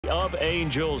of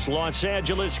Angels, Los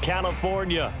Angeles,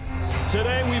 California.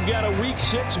 Today we've got a Week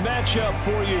 6 matchup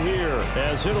for you here,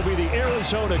 as it'll be the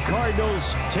Arizona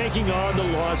Cardinals taking on the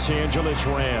Los Angeles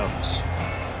Rams.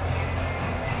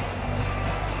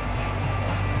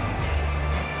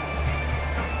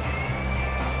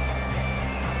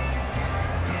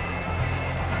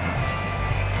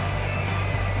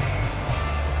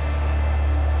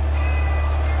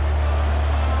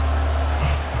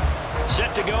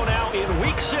 Set to go now in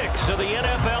Week 6 of the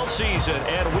NFL season,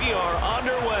 and we are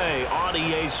underway on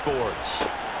EA Sports.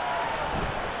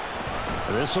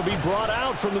 This will be brought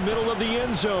out from the middle of the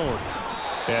end zone,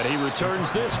 and he returns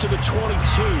this to the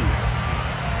 22.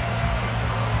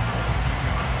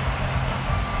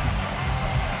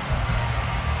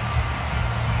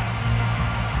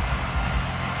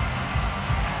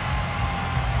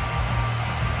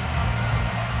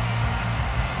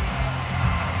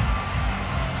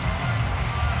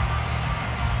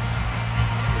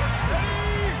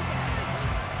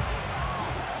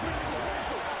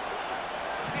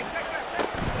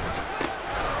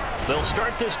 They'll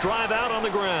start this drive out on the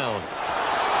ground.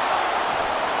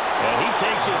 And he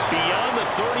takes us beyond the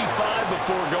 35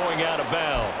 before going out of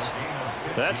bounds.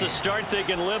 That's a start they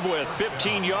can live with.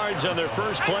 15 yards on their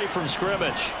first play from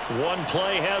scrimmage. One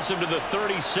play has them to the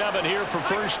 37 here for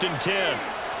 1st and 10.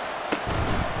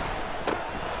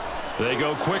 They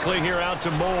go quickly here out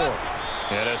to Moore.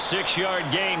 And a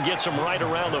 6-yard gain gets them right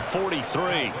around the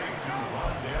 43.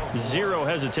 Zero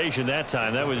hesitation that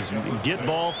time. That was get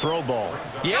ball, throw ball.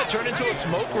 Yeah, turn into a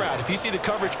smoke route. If you see the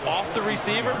coverage off the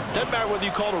receiver, doesn't matter whether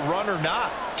you call it a run or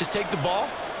not. Just take the ball,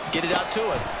 get it out to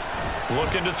him.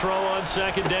 Looking to throw on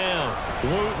 2nd down.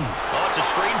 Wooten. Oh, it's a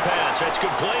screen pass. That's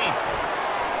complete.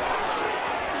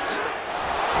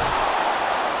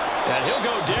 And he'll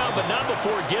go down, but not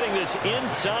before getting this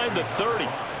inside the 30.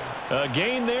 A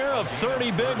gain there of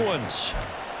 30 big ones.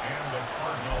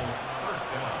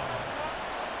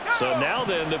 So now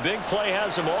then, the big play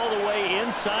has him all the way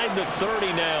inside the 30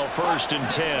 now, 1st and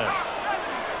 10.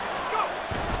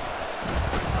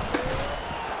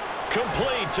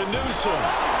 Complete to Newsom.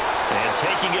 And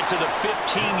taking it to the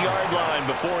 15-yard line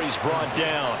before he's brought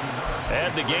down.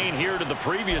 Add the gain here to the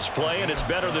previous play, and it's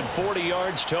better than 40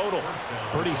 yards total.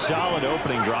 Pretty solid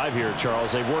opening drive here,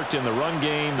 Charles. They've worked in the run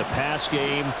game, the pass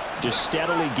game, just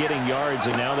steadily getting yards,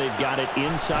 and now they've got it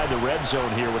inside the red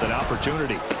zone here with an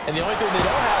opportunity. And the only thing they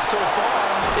don't have so far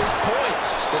is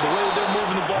points. But the way that they're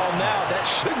moving the ball now, that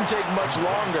shouldn't take much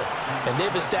longer. And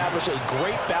they've established a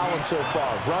great balance so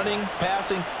far. Running,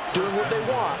 passing, doing what they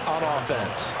want on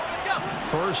offense.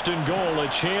 1st and goal, a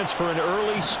chance for an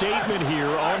early statement here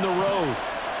on the road.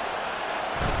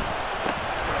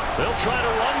 They'll try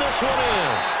to run this one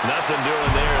in. Nothing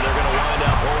doing there. They're going to wind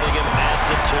up holding him at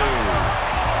the 2.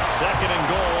 2nd and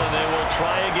goal, and they will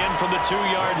try again from the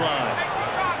 2-yard line.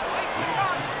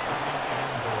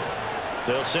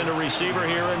 They'll send a receiver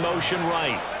here in motion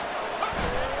right.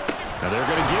 Now they're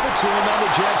going to give it to him on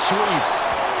the jet sweep.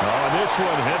 Oh, this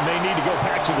one may need to go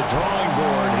back to the drawing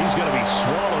board. He's going to be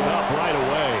swallowed up right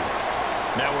away.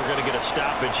 Now we're going to get a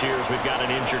stoppage here as we've got an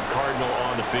injured Cardinal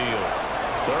on the field.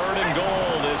 3rd and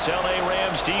goal. This LA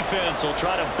Rams defense will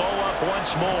try to bow up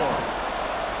once more.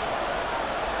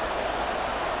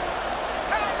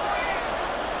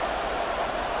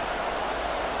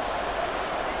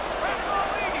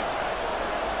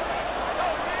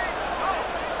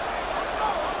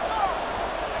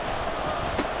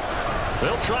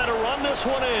 They'll try to run this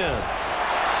one in.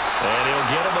 And he'll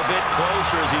get him a bit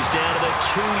closer as he's down to the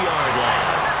 2-yard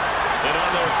line. And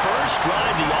on their first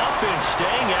drive, the offense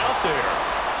staying out there.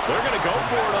 They're going to go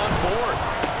for it on 4th.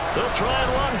 They'll try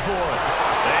and run for it.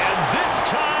 And this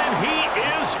time he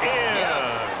is in.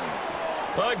 Yes.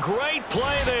 A great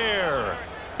play there.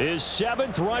 His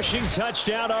 7th rushing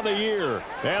touchdown on the year.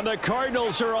 And the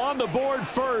Cardinals are on the board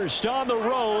first on the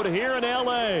road here in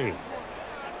L.A.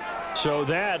 So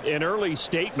that, an early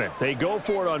statement. They go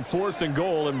for it on 4th and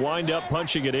goal and wind up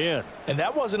punching it in. And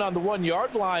that wasn't on the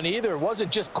 1-yard line either. It wasn't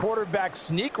just quarterback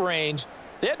sneak range.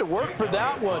 They had to work for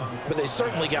that one, but they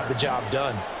certainly got the job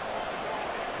done.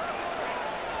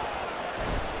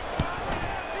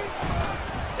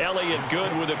 Elliott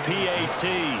good with a PAT,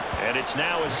 and it's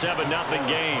now a 7-0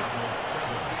 game.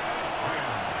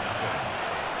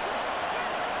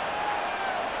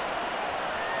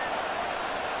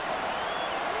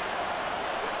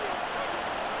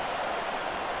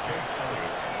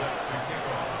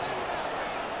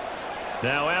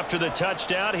 Now after the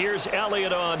touchdown, here's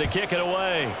Elliott on to kick it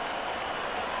away.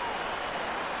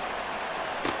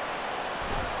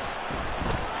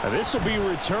 And this will be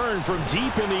returned from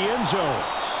deep in the end zone.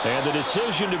 And the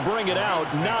decision to bring it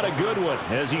out, not a good one,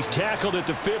 as he's tackled at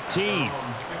the 15.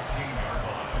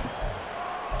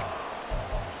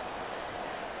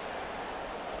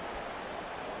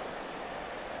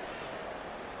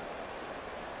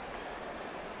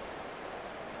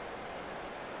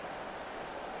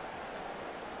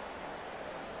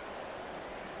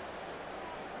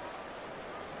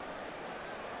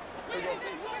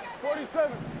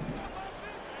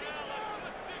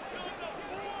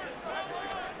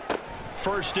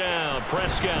 First down,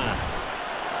 Prescott.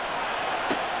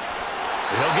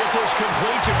 He'll get this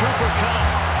complete to Cooper Kupp.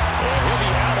 And he'll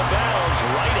be out of bounds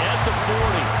right at the 40.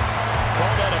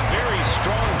 Call that a very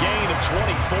strong gain of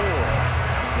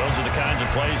 24. Those are the kinds of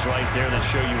plays right there that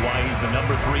show you why he's the #3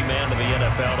 man in the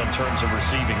NFL in terms of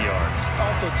receiving yards.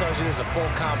 Also tells you there's a full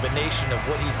combination of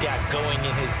what he's got going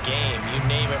in his game. You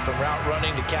name it, from route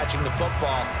running to catching the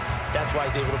football. That's why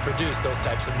he's able to produce those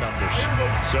types of numbers.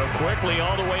 So quickly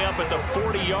all the way up at the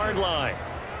 40-yard line.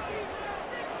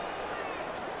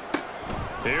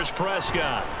 Here's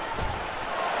Prescott.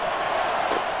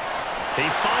 He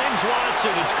finds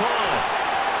Watson. It's caught.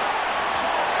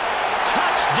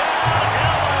 Touchdown,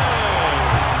 Allen!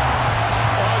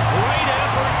 A great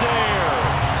effort there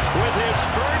with his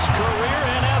first career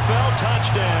NFL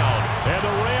touchdown. And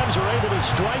the Rams are able to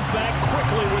strike back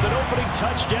quickly with an opening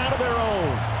touchdown of their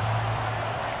own.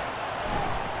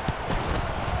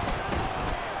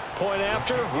 Point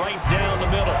after, right down the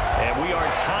middle. And we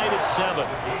are tied at 7.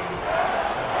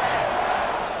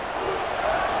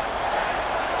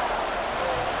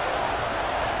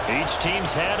 Each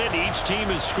team's had it. Each team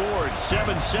has scored.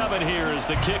 7-7 here as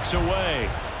the kick's away.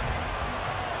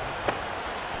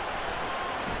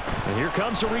 And here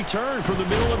comes a return from the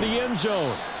middle of the end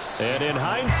zone. And in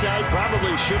hindsight,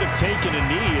 probably should have taken a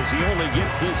knee as he only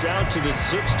gets this out to the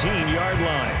 16-yard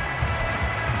line.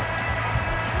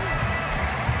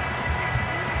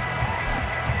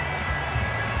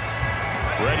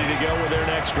 Ready to go with their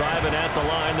next drive, and at the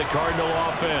line, the Cardinal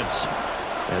offense.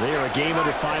 And they are a game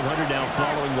under 500 now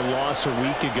following the loss a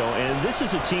week ago. And this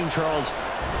is a team, Charles,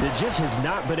 that just has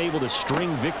not been able to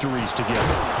string victories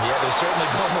together. Yeah, they're certainly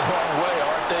going the wrong way,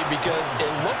 aren't they? Because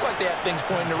it looked like they had things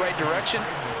pointing in the right direction,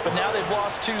 but now they've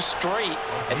lost 2 straight.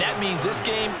 And that means this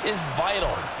game is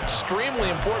vital,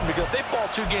 extremely important, because if they fall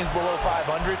 2 games below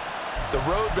 500, the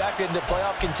road back into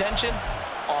playoff contention,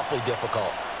 awfully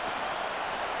difficult.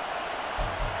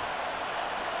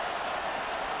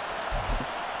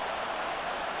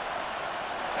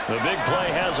 The big play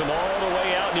has him all the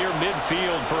way out near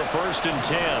midfield for a 1st and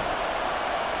 10.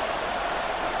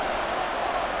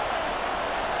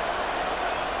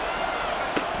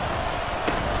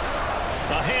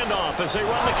 A handoff as they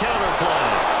run the counter play.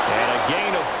 And a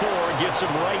gain of 4 gets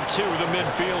him right to the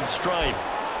midfield stripe.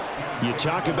 You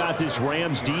talk about this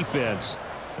Rams defense.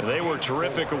 They were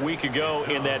terrific a week ago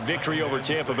in that victory over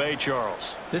Tampa Bay,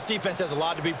 Charles. This defense has a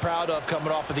lot to be proud of coming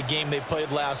off of the game they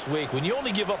played last week. When you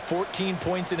only give up 14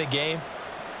 points in a game,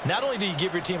 not only do you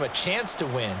give your team a chance to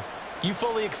win, you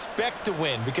fully expect to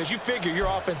win because you figure your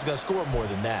offense is going to score more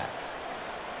than that.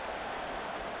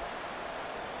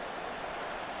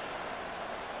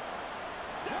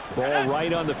 Ball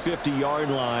right on the 50-yard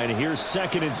line. Here's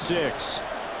 2nd and 6.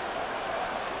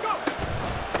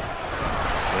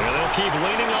 And they'll keep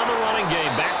leaning on the running game.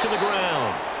 Back to the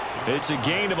ground. It's a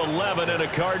gain of 11 and a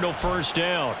Cardinal 1st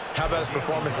down. How about his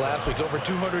performance last week? Over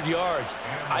 200 yards.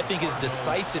 I think his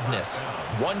decisiveness,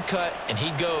 one cut and he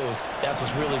goes, that's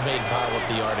what's really made him pile up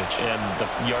the yardage. And the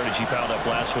yardage he piled up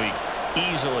last week,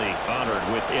 easily honored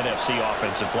with NFC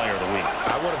Offensive Player of the Week.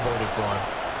 I would have voted for him.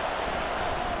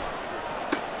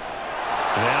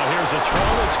 Now here's a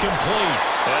throw that's complete.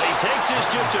 And he takes this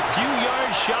just a few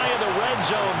yards shy of the red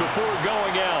zone before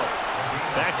going out.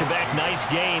 Back-to-back nice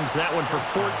gains. That one for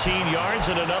 14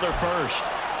 yards and another 1st.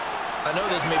 I know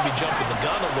this may be jumping the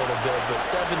gun a little bit, but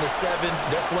 7-7,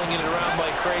 they're flinging it around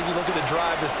like crazy. Look at the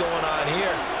drive that's going on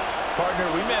here. Partner,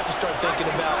 we may have to start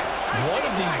thinking about one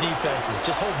of these defenses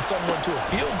just holding someone to a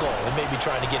field goal and maybe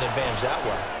trying to get an advantage that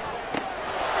way.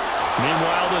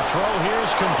 Meanwhile, the throw here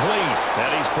is complete.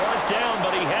 And he's brought down,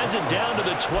 but he has it down to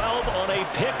the 12 on a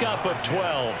pickup of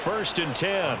 12. 1st and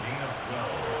 10.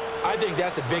 I think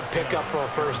that's a big pickup for a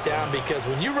 1st down because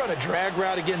when you run a drag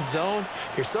route against zone,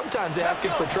 you're sometimes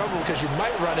asking for trouble because you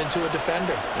might run into a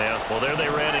defender. Yeah, well, there they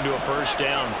ran into a 1st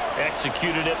down.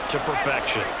 Executed it to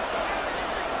perfection.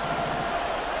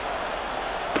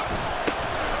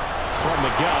 From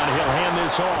the gun, he'll hand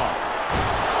this off.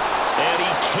 And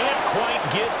he can't quite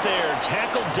get there.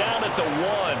 Tackled down at the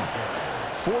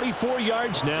 1. 44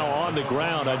 yards now on the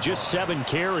ground on just 7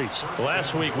 carries.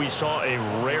 Last week we saw a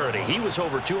rarity. He was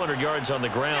over 200 yards on the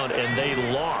ground, and they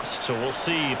lost. So we'll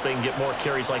see if they can get more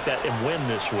carries like that and win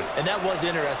this week. And that was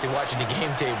interesting watching the game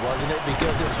tape, wasn't it?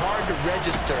 Because it was hard to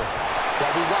register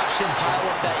that we watched him pile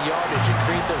up that yardage and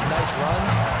create those nice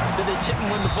runs, that they didn't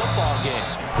win the football game.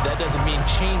 But that doesn't mean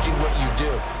changing what you do.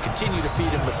 Continue to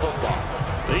feed him the football.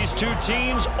 These two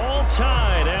teams all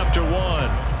tied after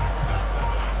one.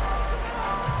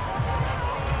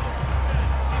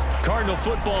 Cardinal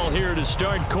football here to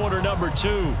start quarter number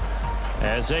 2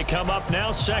 as they come up now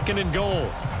 2nd and goal.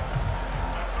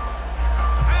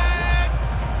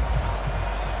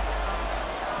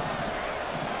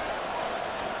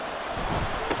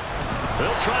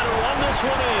 They'll try to run this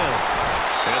one in.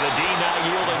 And the D not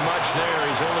yielding much there.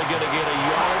 He's only going to get a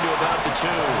yard to about the 2.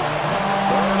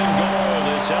 3rd and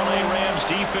goal. This LA Rams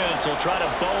defense will try to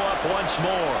bow up once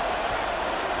more.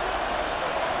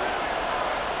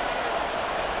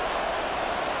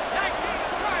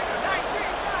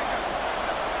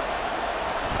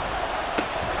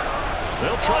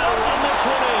 They'll try to run this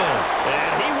one in.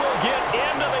 And he will get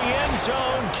into the end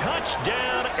zone.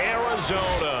 Touchdown,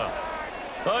 Arizona.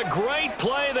 A great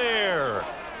play there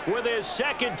with his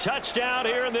 2nd touchdown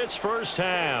here in this first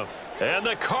half. And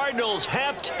the Cardinals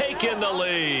have taken the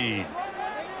lead.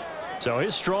 So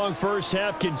his strong first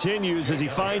half continues as he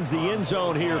finds the end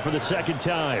zone here for the 2nd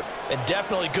time. And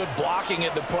definitely good blocking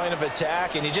at the point of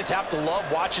attack. And you just have to love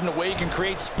watching the way he can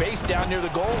create space down near the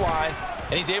goal line.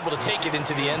 And he's able to take it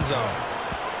into the end zone.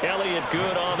 Elliott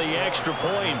good on the extra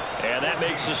point, and that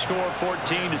makes the score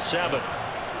 14-7.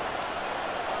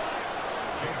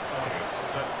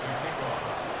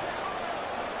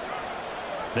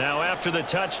 Now after the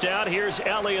touchdown, here's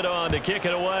Elliott on to kick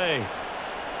it away.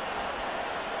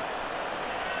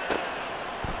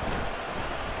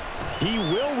 He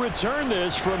will return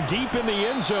this from deep in the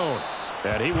end zone.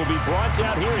 And he will be brought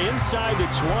down here inside the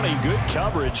 20. Good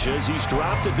coverage as he's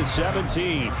dropped at the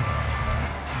 17.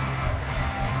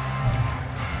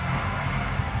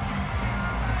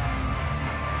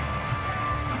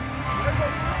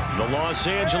 The Los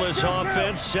Angeles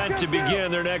offense set to begin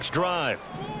their next drive.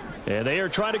 And they are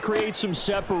trying to create some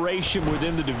separation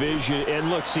within the division.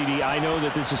 And look, CD, I know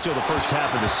that this is still the first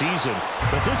half of the season,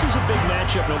 but this is a big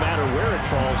matchup no matter where it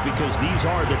falls because these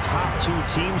are the top 2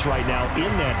 teams right now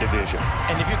in that division.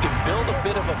 And if you can build a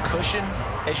bit of a cushion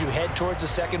as you head towards the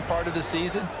second part of the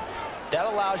season, that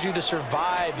allows you to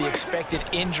survive the expected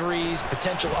injuries,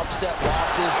 potential upset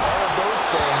losses, all of those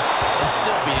things, and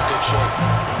still be in good shape.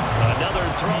 Another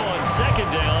throw on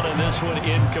 2nd down, and this one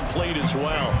incomplete as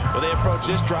well. Well, they approached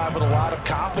this drive with a lot of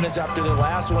confidence after their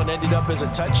last one ended up as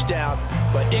a touchdown.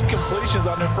 But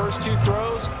incompletions on their first 2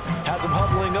 throws has them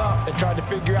huddling up and trying to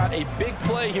figure out a big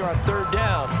play here on 3rd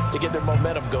down to get their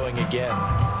momentum going again.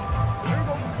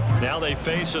 Now they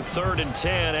face a 3rd and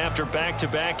 10 after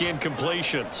back-to-back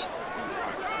incompletions.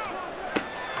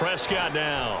 Prescott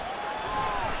now.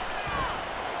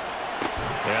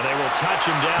 And they will touch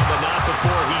him down, but not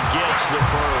before he gets the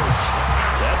first.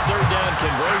 That 3rd down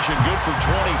conversion good for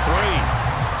 23.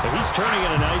 And he's turning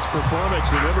in a nice performance.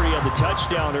 Remember, he had the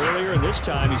touchdown earlier, and this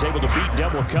time he's able to beat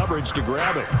double coverage to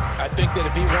grab it. I think that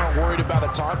if he weren't worried about a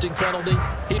taunting penalty,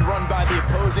 he'd run by the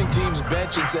opposing team's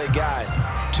bench and say, guys,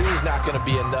 2's not going to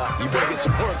be enough. You better get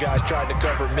some more guys trying to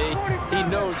cover me. He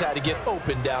knows how to get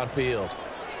open downfield.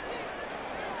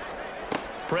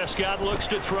 Prescott looks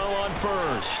to throw on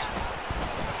 1st.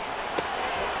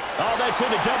 Oh, that's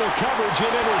into double coverage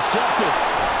and intercepted.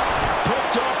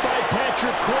 Picked off by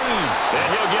Patrick Queen. And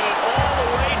he'll get it all the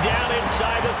way down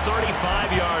inside the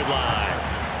 35-yard line.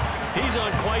 He's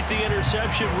on quite the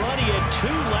interception run. He had 2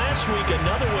 last week,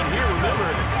 another one here. Remember,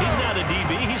 he's not a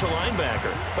DB, he's a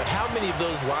linebacker. But how many of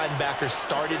those linebackers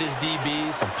started as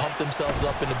DBs and pumped themselves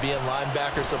up into being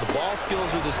linebackers? So the ball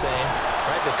skills are the same,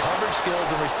 right? The coverage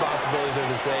skills and responsibilities are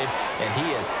the same, and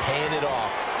he is paying it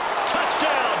off.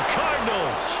 Touchdown,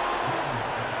 Cardinals.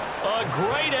 A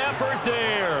great effort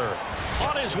there.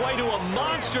 On his way to a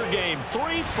monster game,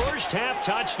 3 first-half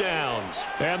touchdowns.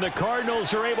 And the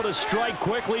Cardinals are able to strike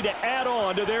quickly to add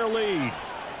on to their lead.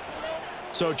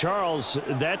 So, Charles,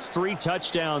 that's 3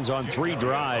 touchdowns on 3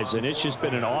 drives, and it's just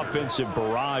been an offensive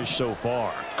barrage so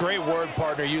far. Great word,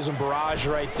 partner, using barrage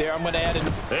right there. I'm going to add in.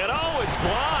 And, oh, it's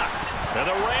blocked. And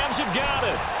the Rams have got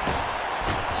it.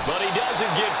 But he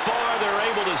doesn't get far.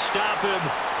 They're able to stop him.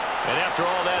 And after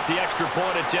all that, the extra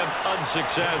point attempt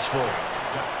unsuccessful.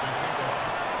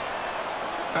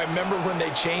 I remember when they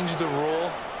changed the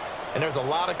rule And there's a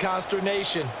lot of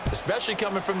consternation, especially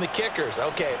coming from the kickers.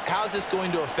 Okay, how's this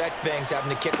going to affect things, having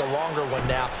to kick a longer one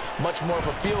now, much more of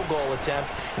a field goal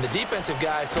attempt, and the defensive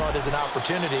guys saw it as an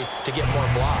opportunity to get more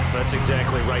block. That's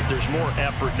exactly right. There's more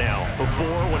effort now.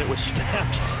 Before, when it was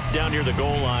snapped down near the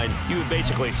goal line, you would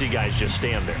basically see guys just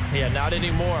stand there. Yeah, not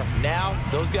anymore. Now,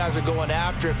 those guys are going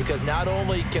after it because not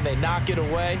only can they knock it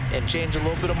away and change a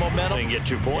little bit of momentum, they can get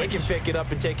 2 points. They can pick it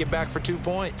up and take it back for 2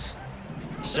 points.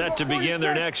 Set to begin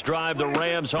their next drive, the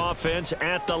Rams offense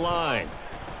at the line.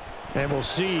 And we'll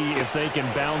see if they can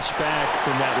bounce back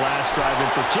from that last drive.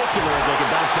 In particular, if they can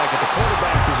bounce back at the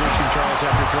quarterback position, Charles,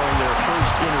 after throwing their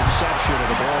first interception of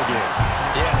the ballgame.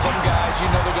 Yeah, some guys, you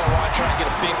know they're going to want to try and get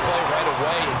a big play right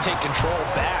away and take control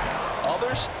back.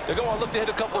 Others, they're going to look to hit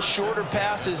a couple shorter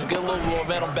passes and get a little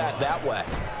momentum back that way.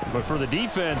 But for the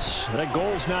defense, that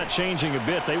goal's not changing a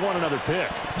bit. They want another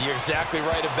pick. You're exactly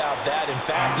right about that. In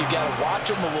fact, you've got to watch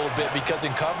them a little bit because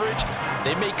in coverage,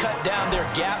 they may cut down their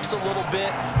gaps a little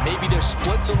bit, maybe their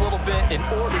splits a little bit in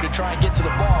order to try and get to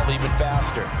the ball even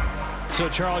faster. So,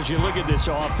 Charles, you look at this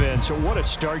offense, what a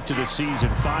start to the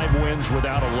season. 5 wins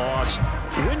without a loss.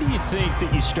 When do you think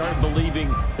that you start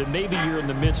believing that maybe you're in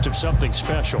the midst of something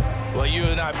special? Well, you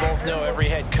and I both know every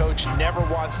head coach never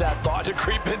wants that thought to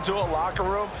creep into a locker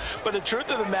room. But the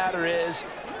truth of the matter is,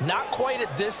 not quite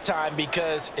at this time,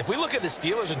 because if we look at the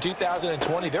Steelers in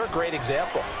 2020, they're a great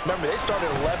example. Remember, they started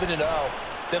 11-0,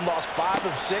 then lost 5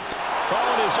 of 6. Oh,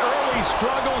 and his early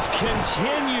struggles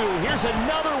continue. Here's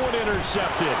another one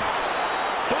intercepted.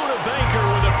 Buda Baker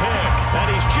with a pick,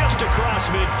 and he's just across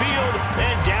midfield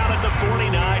and down at the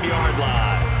 49-yard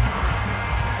line.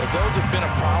 But those have been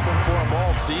a problem for him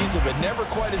all season, but never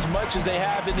quite as much as they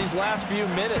have in these last few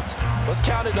minutes. Let's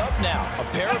count it up now. A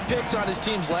pair of picks on his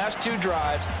team's last 2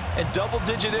 drives and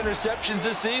double-digit interceptions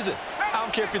this season. I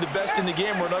don't care if you're the best in the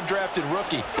game or an undrafted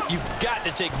rookie. You've got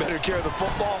to take better care of the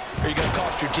football or you're going to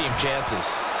cost your team chances.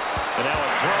 And now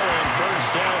a throw on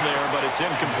first down there, but it's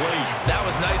incomplete. That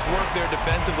was nice work there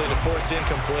defensively to force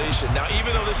incompletion. Now,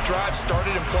 even though this drive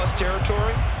started in plus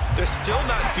territory, they're still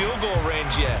not in field goal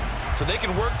range yet. So they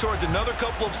can work towards another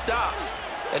couple of stops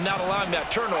and not allowing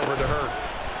that turnover to hurt.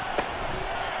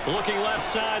 Looking left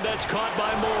side, that's caught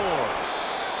by Moore.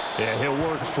 Yeah, he'll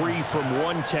work free from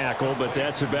 1 tackle, but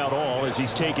that's about all as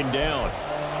he's taken down.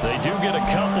 They do get a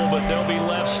couple, but they'll be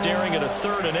left staring at a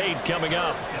 3rd and 8 coming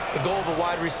up. The goal of a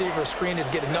wide receiver screen is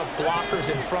get enough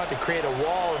blockers in front to create a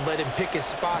wall and let him pick his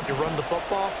spot to run the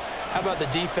football. How about the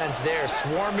defense there,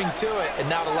 swarming to it and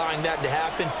not allowing that to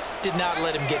happen? Did not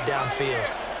let him get downfield.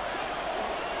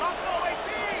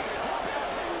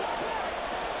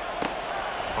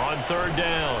 On 3rd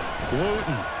down,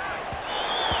 Wooten.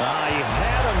 He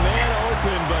had a man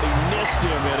open, but he missed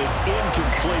him, and it's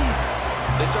incomplete.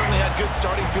 They certainly had good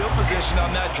starting field position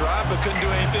on that drive, but couldn't do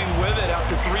anything with it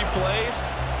after 3 plays.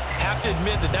 Have to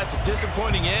admit that that's a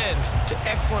disappointing end to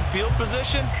excellent field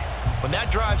position. When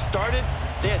that drive started,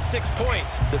 they had 6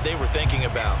 points that they were thinking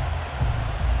about.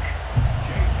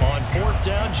 on 4th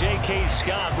down, J.K.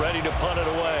 Scott ready to punt it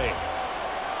away.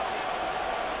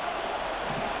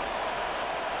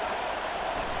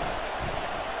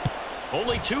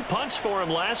 Only 2 punts for him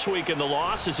last week in the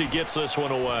loss as he gets this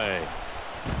one away.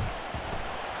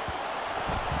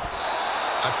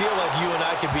 I feel like you and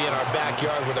I could be in our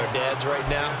backyard with our dads right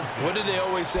now. What did they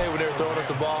always say when they were throwing us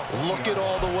the ball? Look it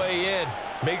all the way in.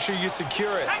 Make sure you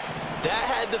secure it. That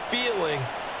had the feeling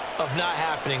of not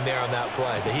happening there on that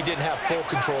play, that he didn't have full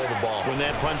control of the ball. When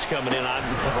that punt's coming in, I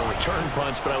have a return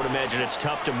punts, but I would imagine it's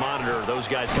tough to monitor those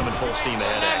guys coming full steam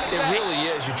ahead at it. It really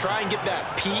is. You try and get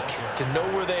that peek to know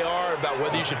where they are about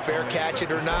whether you should fair catch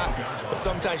it or not, but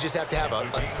sometimes you just have to have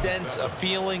a sense, a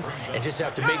feeling, and just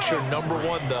have to make sure, number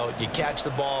one, though, you catch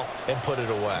the ball and put it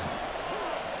away.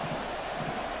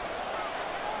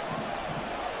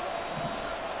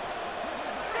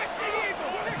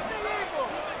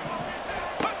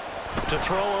 To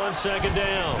throw on 2nd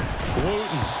down.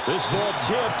 Wooten. This ball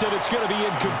tipped, and it's going to be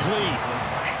incomplete.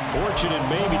 Fortunate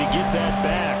maybe to get that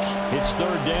back. It's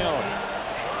 3rd down.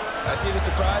 I see the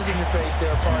surprise in your face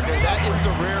there, partner. That is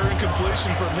a rare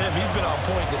incompletion from him. He's been on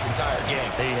point this entire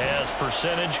game. He has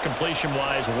percentage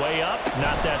completion-wise way up.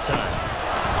 Not that time.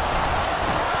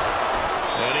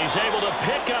 And he's able to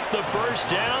pick up the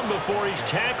 1st down before he's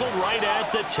tackled right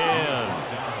at the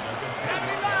 10.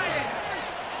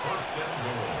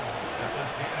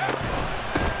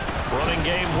 Running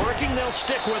game working. They'll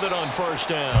stick with it on 1st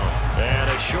down. And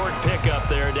a short pickup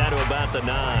there down to about the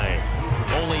 9.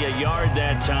 Only a yard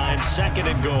that time.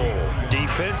 2nd and goal.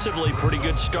 Defense defensively, pretty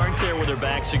good start there with their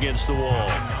backs against the wall.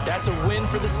 That's a win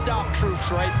for the stop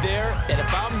troops right there. And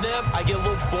if I'm them, I get a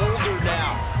little bolder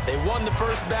now. They won the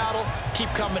first battle.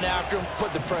 Keep coming after them.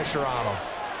 Put the pressure on them.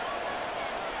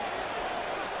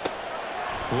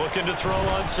 Looking to throw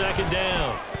on second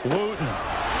down. Wooten.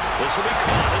 This will be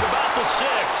caught at about the 6.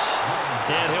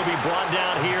 And he'll be brought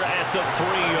down here at the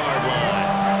 3-yard line.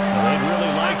 They'd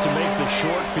really like to make the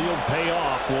short field pay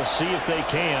off. We'll see if they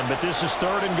can, but this is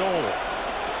 3rd and goal.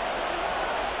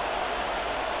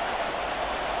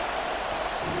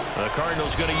 The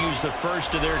Cardinals going to use the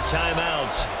first of their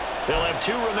timeouts. They'll have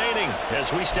 2 remaining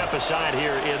as we step aside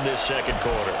here in this second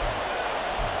quarter.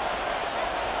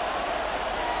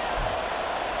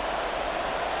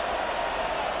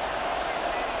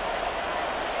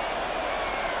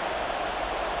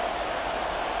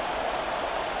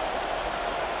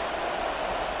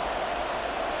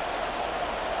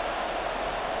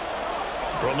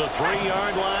 From the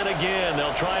 3-yard line again,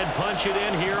 they'll try and punch it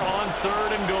in here on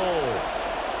 3rd and goal.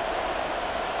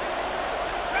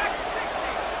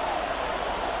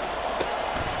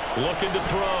 Looking to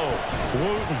throw.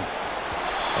 Wooten.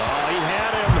 Oh, he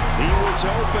had him. He was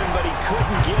open, but he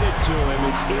couldn't get it to him.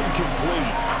 It's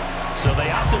incomplete. So they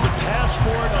opted to pass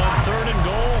for it on 3rd and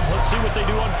goal. Let's see what they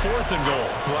do on 4th and goal.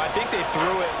 Well, I think they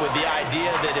threw it with the idea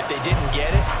that if they didn't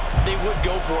get it, they would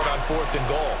go for it on 4th and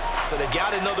goal. So they've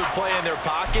got another play in their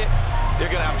pocket. They're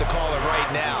going to have to call it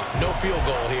right now. No field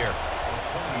goal here.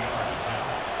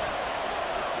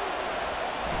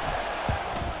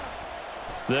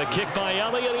 The kick by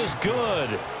Elliott is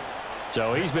good.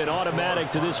 So he's been automatic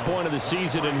to this point of the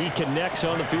season, and he connects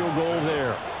on the field goal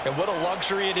there. And what a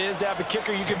luxury it is to have a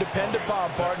kicker you can depend upon,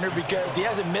 partner, because he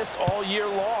hasn't missed all year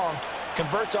long.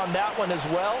 Converts on that one as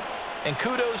well. And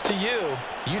kudos to you.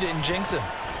 You didn't jinx him.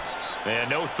 And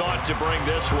no thought to bring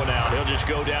this one out. He'll just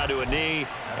go down to a knee,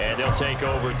 and they'll take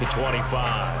over at the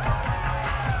 25.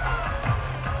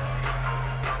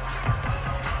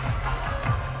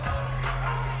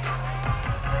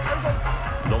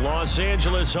 The Los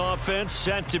Angeles offense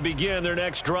set to begin their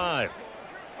next drive.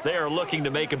 They are looking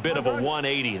to make a bit of a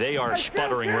 180. They are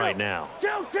sputtering right now.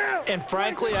 And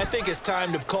frankly, I think it's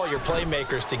time to call your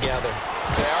playmakers together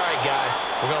and say, all right, guys,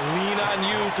 we're going to lean on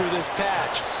you through this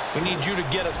patch. We need you to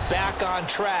get us back on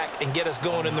track and get us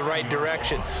going in the right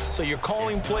direction. So you're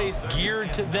calling plays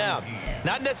geared to them.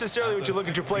 Not necessarily what you look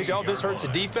at your plays, oh, this hurts the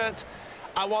defense.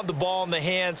 I want the ball in the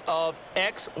hands of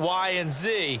X, Y, and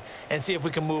Z and see if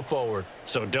we can move forward.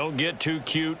 So don't get too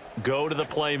cute. Go to the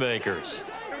playmakers.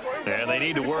 And they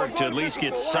need to work to at least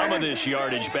get some of this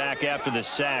yardage back after the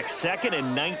sack. 2nd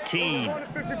and 19.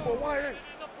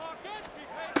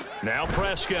 Now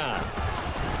Prescott.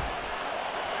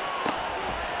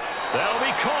 That'll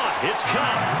be caught. It's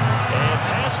caught. And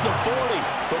past the 40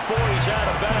 before he's out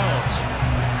of bounds.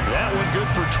 That one good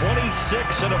for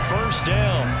 26 and a first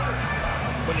down.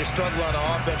 When you're struggling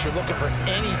on offense, you're looking for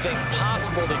anything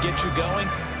possible to get you going.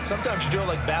 Sometimes you do it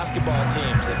like basketball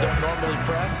teams that don't normally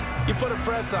press. You put a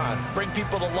press on, bring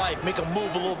people to life, make them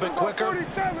move a little bit quicker.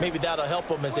 Maybe that'll help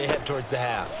them as they head towards the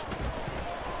half.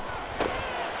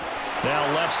 Now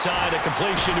left side, a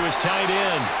completion to his tight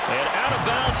end. And out of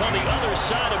bounds on the other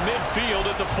side of midfield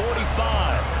at the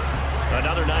 45.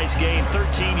 Another nice gain,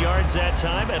 13 yards that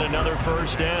time, and another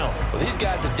first down. Well, these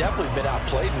guys have definitely been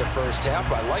outplayed in the first half,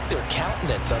 but I like their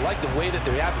countenance. I like the way that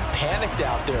they haven't panicked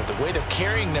out there, the way they're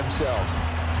carrying themselves.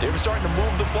 They're starting to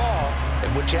move the ball,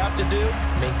 and what you have to do,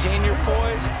 maintain your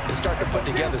poise and start to put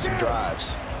together some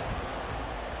drives.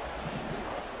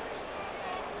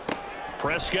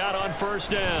 Prescott on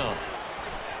first down.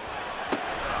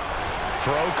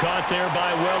 Throw caught there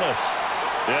by Willis.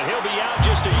 And he'll be out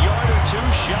just a yard or 2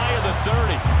 shy of the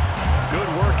 30. Good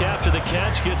work after the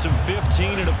catch. Gets him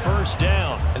 15 and a first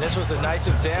down. And this was a nice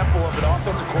example of an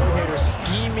offensive coordinator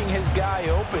scheming his guy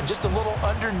open. Just a little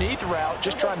underneath route,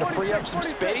 just trying to free up some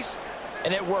space.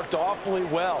 And it worked awfully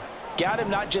well. Got him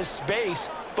not just space,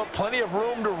 but plenty of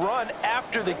room to run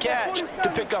after the catch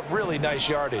to pick up really nice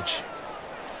yardage.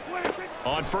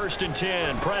 On 1st and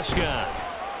 10, Prescott.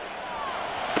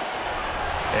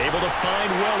 Able to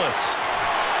find Willis.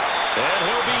 And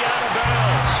he'll be out of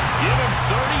bounds. Give him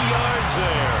 30 yards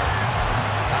there.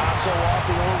 So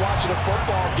often when we're watching a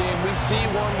football game, we see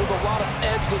one with a lot of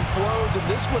ebbs and flows, and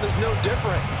this one is no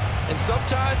different. And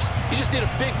sometimes you just need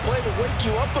a big play to wake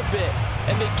you up a bit.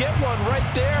 And they get one right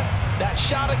there. That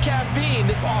shot of caffeine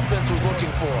this offense was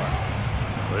looking for.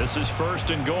 This is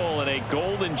 1st and goal and a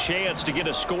golden chance to get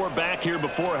a score back here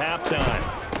before halftime.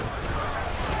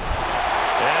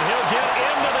 And he'll get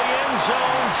into the end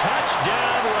zone.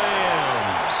 Touchdown,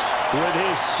 Rams. with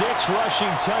his 6th rushing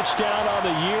touchdown on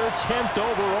the year, 10th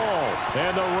overall.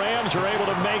 And the Rams are able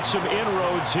to make some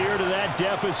inroads here to that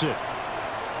deficit.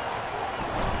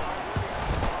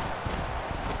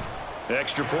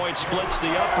 Extra point splits the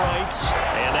uprights,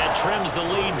 and that trims the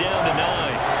lead down to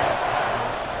 9.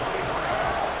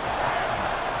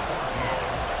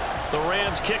 The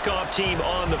Rams kickoff team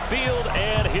on the field,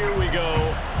 and here we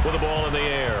go with the ball in the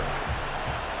air.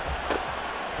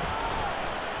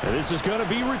 And this is going to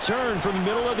be returned from the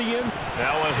middle of the end.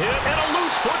 Now a hit and a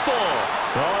loose football.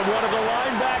 Oh, and one of the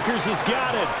linebackers has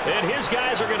got it. And his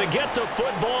guys are going to get the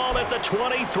football at the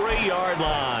 23-yard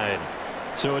line.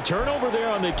 So a turnover there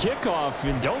on the kickoff,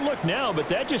 and don't look now, but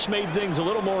that just made things a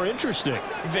little more interesting.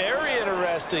 Very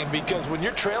interesting, because when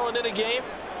you're trailing in a game,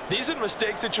 these are the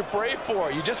mistakes that you pray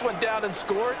for. You just went down and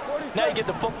scored. Now you get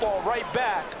the football right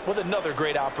back with another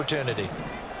great opportunity.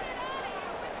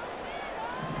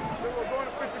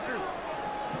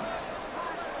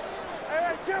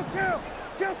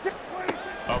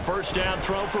 A first down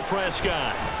throw for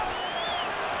Prescott.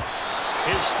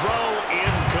 His throw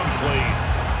incomplete.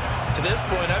 To this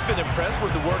point, I've been impressed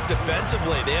with the work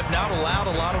defensively. They have not allowed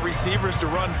a lot of receivers to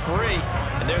run free.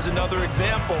 And there's another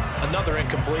example, another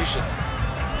incompletion.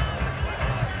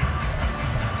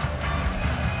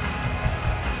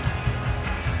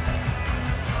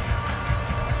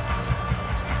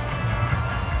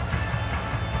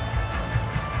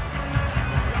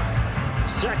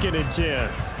 Second and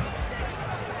 10.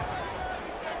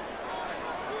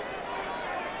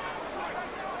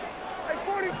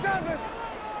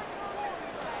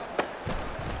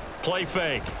 Play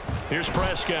fake. Here's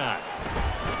Prescott.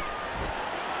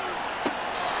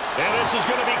 And this is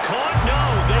going to be caught.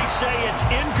 No, they say it's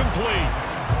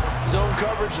incomplete. Zone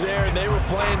coverage there, and they were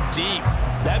playing deep.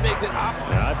 That makes it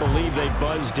I believe they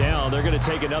buzzed down. They're going to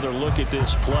take another look at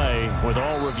this play, with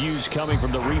all reviews coming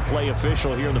from the replay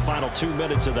official here in the final 2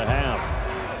 minutes of the half.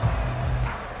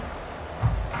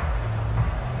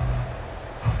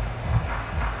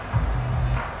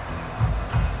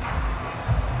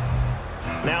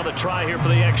 Now the try here for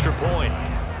the extra point.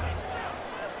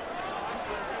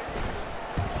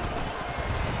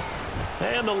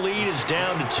 And the lead is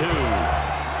down to 2.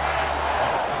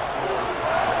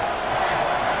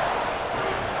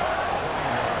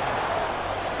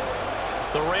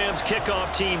 The Rams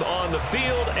kickoff team on the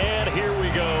field, and here we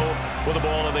go with the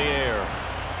ball in the air.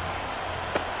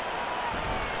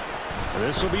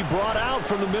 This will be brought out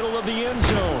from the middle of the end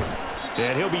zone.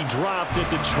 And he'll be dropped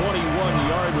at the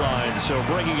 21-yard line, so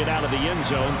bringing it out of the end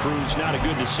zone proves not a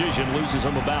good decision, loses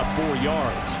him about 4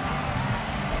 yards.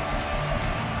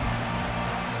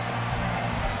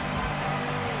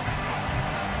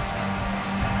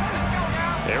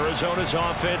 Arizona's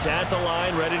offense at the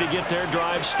line, ready to get their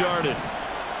drive started.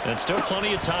 And still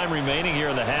plenty of time remaining here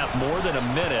in the half, more than a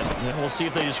minute. And we'll see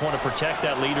if they just want to protect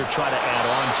that lead or try to add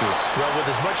on to it. Well, with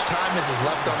as much time as is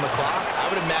left on the clock, I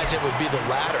would imagine it would be the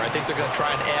latter. I think they're going to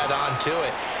try and add on to it.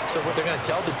 So what they're going to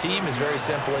tell the team is very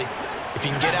simply, if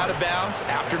you can get out of bounds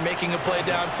after making a play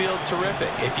downfield, terrific.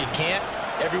 If you can't,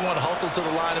 everyone hustle to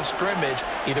the line of scrimmage,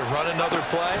 either run another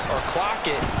play or clock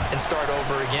it and start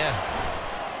over again.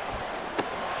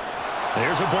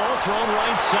 There's a ball thrown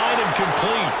right side and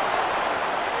complete.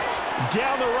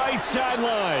 Down the right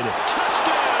sideline.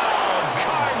 Touchdown,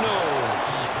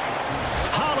 Cardinals.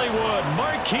 Hollywood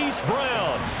Marquise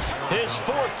Brown, his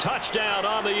 4th touchdown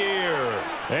on the year.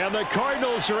 And the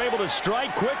Cardinals are able to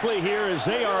strike quickly here as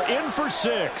they are in for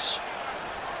 6.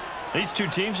 These two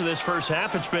teams in this first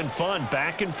half, it's been fun.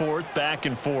 Back and forth, back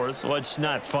and forth. Well, it's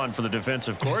not fun for the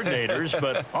defensive coordinators,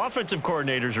 but offensive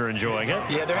coordinators are enjoying it.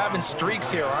 Yeah, they're having streaks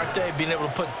here, aren't they? Being able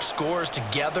to put scores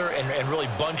together and really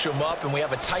bunch them up, and we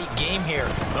have a tight game here.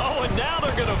 Oh, and now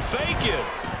they're going to fake it.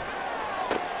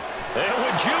 And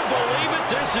would you believe it?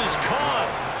 This is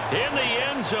caught in the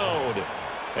end zone.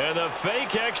 And the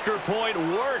fake extra point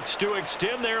works to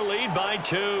extend their lead by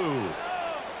 2.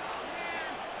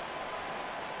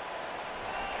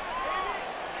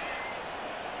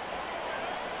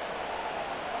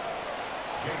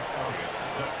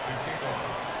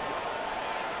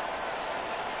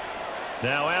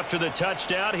 Now after the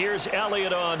touchdown, here's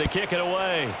Elliott on to kick it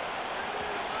away.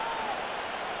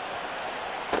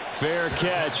 Fair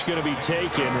catch going to be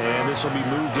taken, and this will be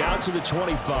moved out to the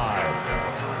 25.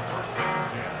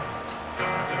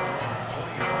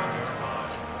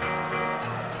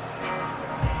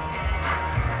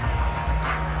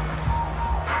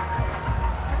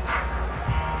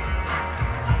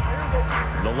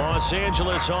 The Los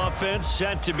Angeles offense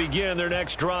set to begin their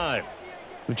next drive.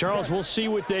 Charles, we'll see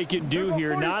what they can do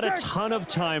here. Not a ton of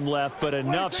time left, but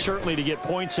enough certainly to get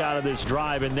points out of this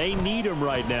drive, and they need them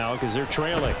right now because they're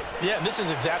trailing. Yeah, and this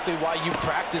is exactly why you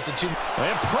practice the two.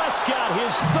 And Prescott,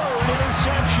 his third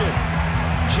interception.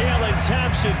 Jalen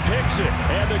Thompson picks it,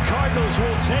 and the Cardinals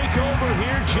will take over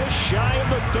here just shy of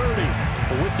the 30.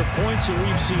 With the points that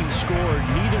we've seen scored,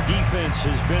 neither defense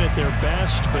has been at their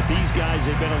best, but these guys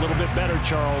have been a little bit better,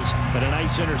 Charles, and a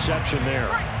nice interception there.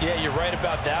 Yeah, you're right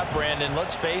about that, Brandon.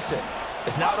 Let's face it.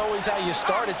 It's not always how you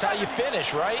start, it's how you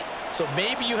finish, right? So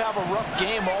maybe you have a rough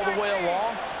game all the way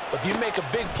along, but if you make a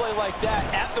big play like that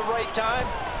at the right time,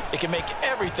 it can make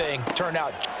everything turn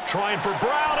out. Trying for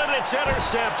Brown, and it's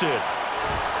intercepted.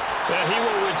 And he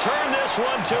will return this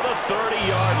one to the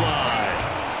 30-yard line.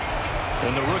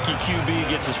 And the rookie QB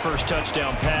gets his first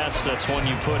touchdown pass. That's one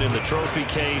you put in the trophy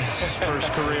case.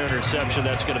 First career interception,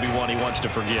 that's going to be one he wants to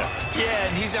forget. Yeah,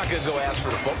 and he's not going to go ask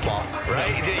for the football, right?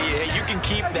 You can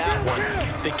keep that one.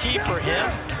 The key for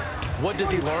him, what does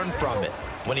he learn from it?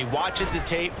 When he watches the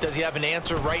tape, does he have an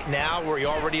answer right now where he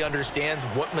already understands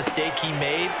what mistake he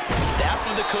made? That's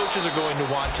what the coaches are going to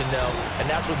want to know, and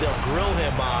that's what they'll grill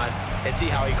him on and see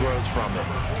how he grows from it.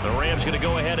 The Rams going to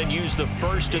go ahead and use the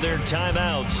first of their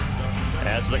timeouts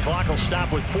as the clock will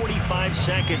stop with 45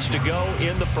 seconds to go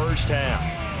in the first half.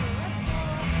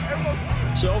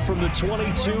 So from the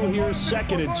 22, here's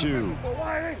 2nd and 2.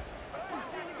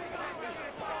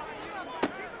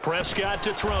 Prescott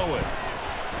to throw it.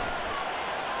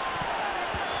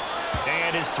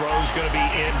 And his throw's going to be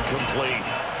incomplete.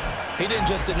 He didn't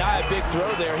just deny a big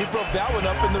throw there. He broke that one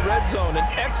up in the red zone. An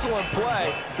excellent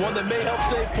play, one that may help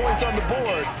save points on the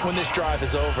board when this drive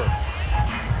is over.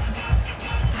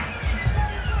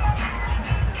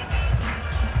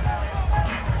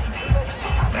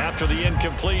 After the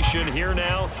incompletion, here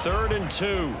now, 3rd and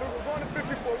 2.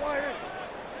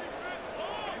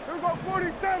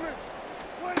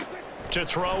 To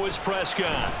throw is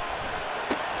Prescott.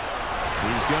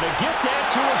 He's going to get that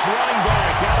to his running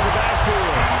back out of the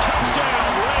backfield. Touchdown,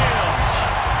 Rams.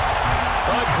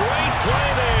 A great play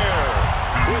there.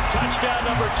 With touchdown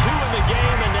number 2 in the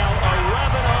game and now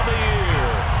 11 on the year.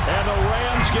 And the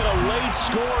Rams get a late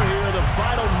score here in the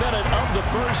final minute of the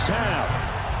first half.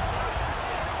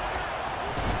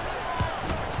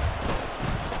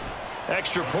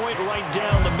 Extra point right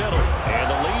down the middle. And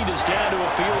the lead is down to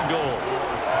a field goal.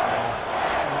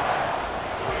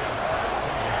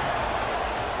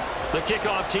 The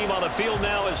kickoff team on the field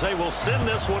now as they will send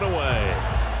this one away.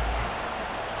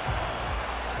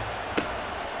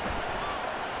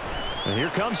 And here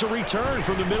comes a return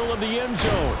from the middle of the end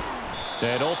zone.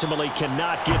 And ultimately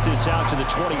cannot get this out to the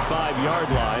 25-yard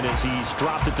line as he's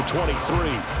dropped at the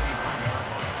 23.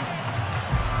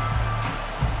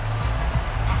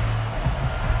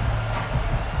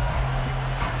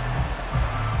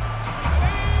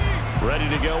 Ready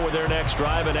to go with their next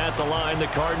drive, and at the line, the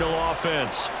Cardinal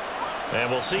offense. And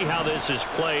we'll see how this is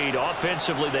played.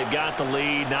 Offensively, they've got the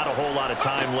lead. Not a whole lot of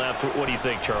time left. What do you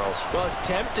think, Charles? Well, it's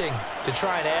tempting to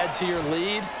try and add to your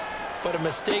lead, but a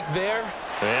mistake there.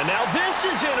 And now this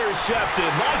is intercepted.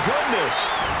 My goodness.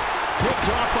 Picked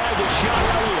off by Deshaun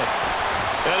Elliott.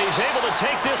 And he's able to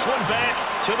take this one back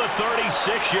to the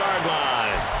 36-yard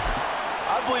line.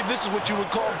 I believe this is what you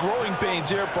would call growing pains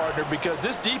here, partner, because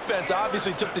this defense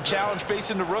obviously took the challenge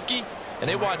facing the rookie, and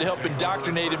they wanted to help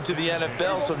indoctrinate him to the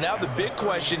NFL. So now the big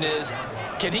question is,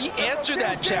 can he answer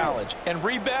that challenge and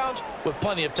rebound with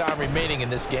plenty of time remaining in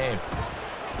this game?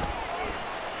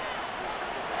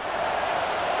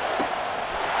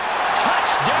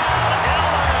 Touchdown,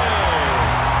 LA!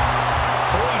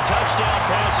 3 touchdown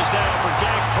passes now for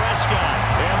Dak Prescott.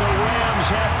 And the Rams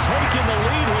have taken the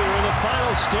lead here in the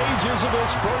final stages of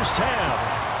this first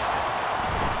half.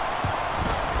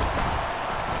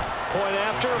 Point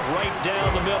after, right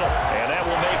down the middle. And that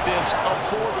will make this a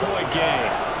 4-point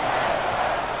game.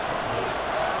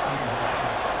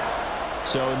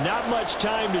 So not much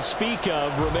time to speak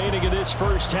of remaining in this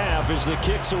first half as the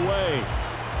kick's away.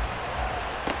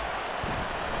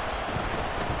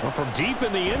 Well, from deep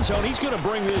in the end zone, he's going to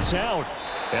bring this out.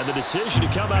 And the decision to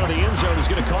come out of the end zone is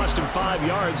going to cost him 5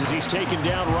 yards as he's taken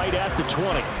down right at the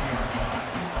 20.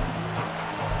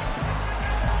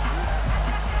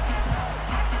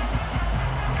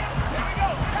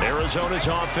 Arizona's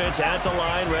offense at the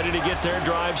line, ready to get their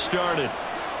drive started.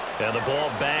 And the ball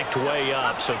backed way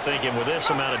up, so thinking with this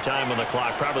amount of time on the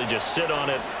clock, probably just sit on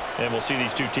it, and we'll see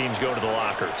these two teams go to the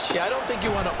lockers. Yeah, I don't think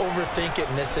you want to overthink it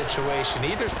in this situation.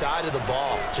 Either side of the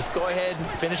ball. Just go ahead and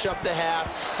finish up the half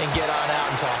and get on out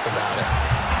and talk about it.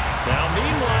 Now,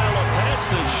 meanwhile, a pass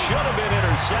that should have been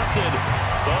intercepted,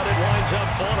 but it winds ends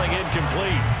up falling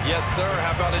incomplete. Yes, sir.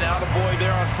 How about an attaboy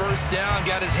there on first down?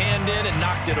 Got his hand in and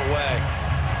knocked it away.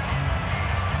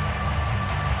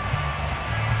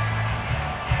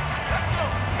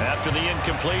 After the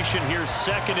incompletion, here's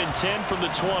 2nd and 10 from the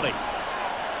 20.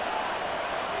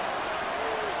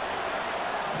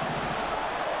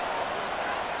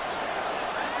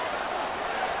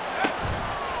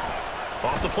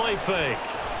 Off the play fake.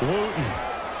 Wooten.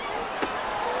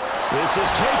 This is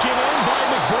taken in by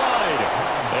McBride.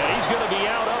 And he's going to be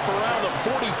out up around the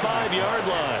 45-yard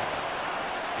line.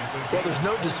 Well, there's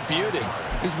no disputing.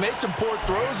 He's made some poor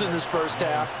throws in this first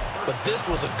half, but this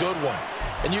was a good one.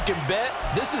 And you can bet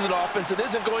this is an offense that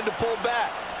isn't going to pull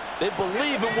back. They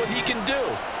believe in what he can do.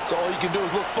 So all you can do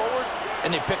is look forward,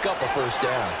 and they pick up a first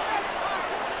down.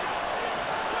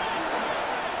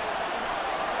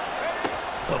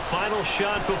 The final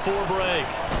shot before break.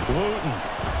 Wooten.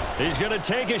 He's going to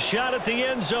take a shot at the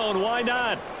end zone. Why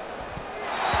not?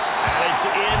 And it's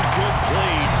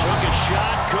incomplete. Took a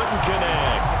shot, couldn't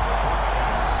connect.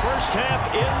 First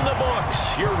half in the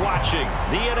books. You're watching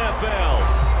the NFL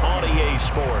on EA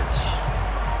Sports.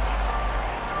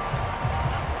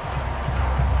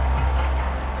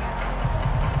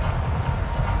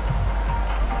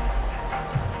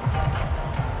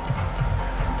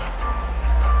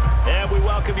 And we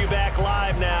welcome you back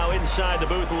live now inside the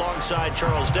booth alongside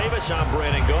Charles Davis. I'm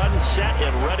Brandon Gordon, set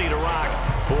and ready to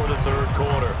rock for the third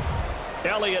quarter.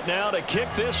 Elliott now to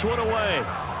kick this one away.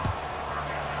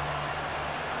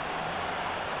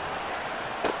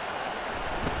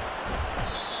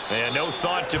 And no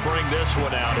thought to bring this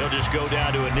one out. He'll just go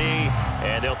down to a knee,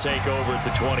 and they'll take over at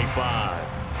the 25.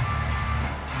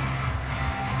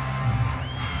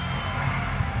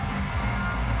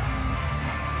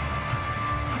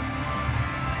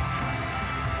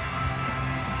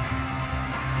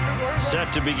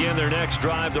 Set to begin their next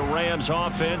drive, the Rams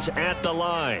offense at the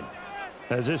line.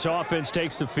 As this offense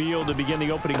takes the field to begin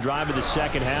the opening drive of the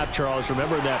second half, Charles,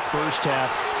 remember that first half,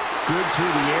 good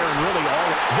through the air and really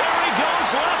all. There he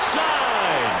goes, left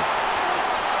side.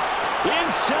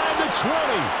 Inside the 20.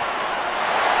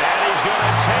 And he's going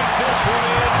to take this one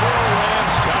in for a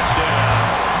Rams touchdown.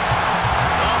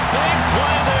 A big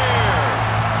play there.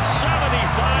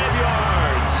 75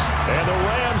 yards. And the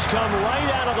Rams come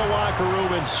right out of the locker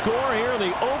room and score here in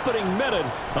the opening minute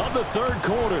of the third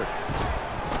quarter.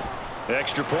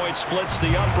 Extra point splits the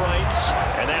uprights,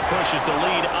 and that pushes the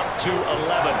lead up to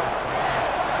 11.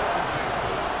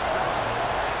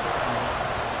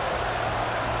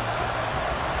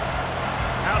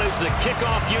 Out is the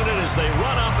kickoff unit as they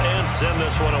run up and send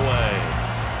this one away.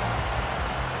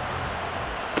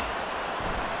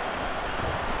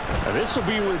 And this will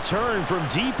be returned from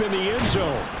deep in the end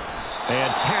zone.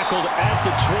 And tackled at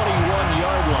the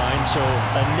 21-yard line, so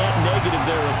a net negative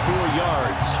there of 4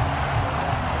 yards.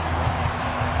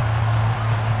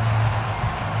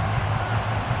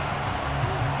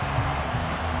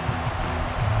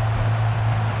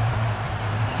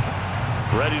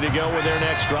 Ready to go with their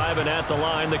next drive, and at the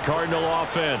line, the Cardinal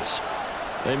offense.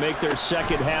 They make their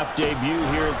second half debut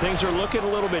here, and things are looking a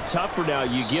little bit tougher now.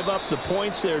 You give up the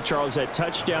points there, Charles, that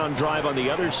touchdown drive on the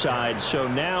other side, so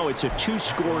now it's a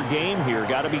 2-score game here.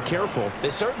 Got to be careful. They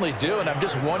certainly do, and I'm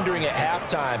just wondering at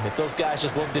halftime if those guys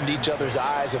just looked into each other's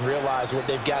eyes and realized what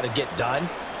they've got to get done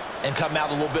and come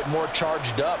out a little bit more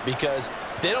charged up, because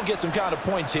if they don't get some kind of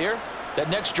points here, that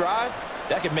next drive,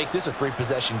 that could make this a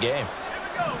 3-possession game.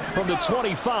 From the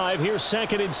 25, here's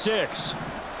 2nd and 6.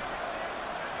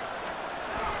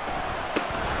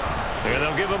 And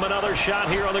they'll give him another shot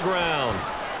here on the ground.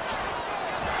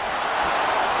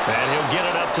 And he'll get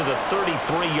it up to the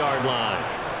 33-yard line.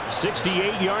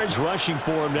 68 yards rushing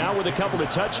for him now with a couple of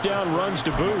touchdown runs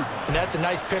to boot. And that's a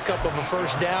nice pickup of a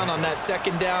first down on that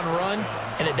second down run.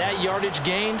 And at that yardage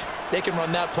gained, they can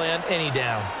run that play on any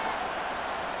down.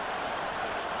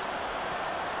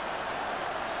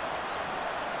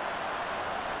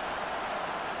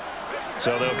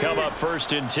 So they'll come up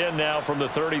 1st and 10 now from the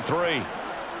 33.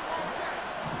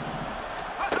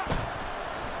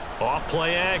 Off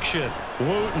play action.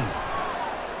 Wooten.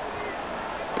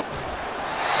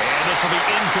 And this will be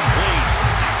incomplete.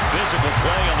 Physical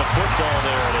play on the football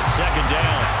there, and it's 2nd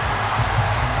down.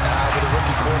 With a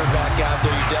rookie quarterback out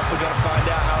there, you definitely got to find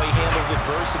out how he handles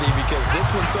adversity, because this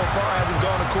one so far hasn't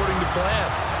gone according to plan.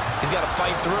 He's got to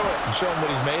fight through it and show him what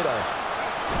he's made of.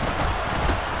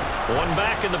 One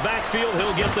back in the backfield,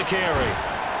 he'll get the carry.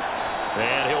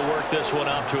 And he'll work this one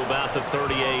up to about the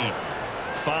 38.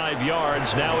 5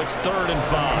 yards. Now it's 3rd and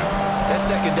 5. That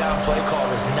second down play call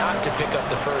was not to pick up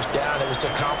the first down. It was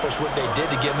to accomplish what they did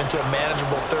to get them into a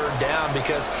manageable 3rd down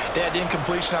because they had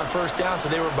incompletion on first down, so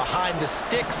they were behind the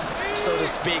sticks, so to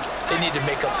speak. They needed to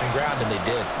make up some ground, and they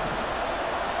did.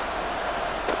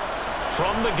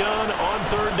 From the gun on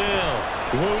 3rd down,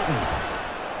 Wooten.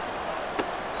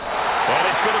 And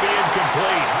it's going to be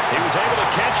incomplete. He was able to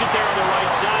catch it there on the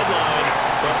right sideline,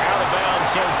 but out of bounds,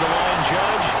 says the line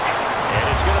judge. And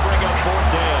it's going to bring up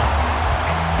 4th down.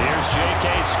 Here's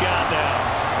J.K. Scott now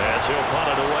as he'll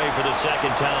punt it away for the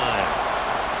second time.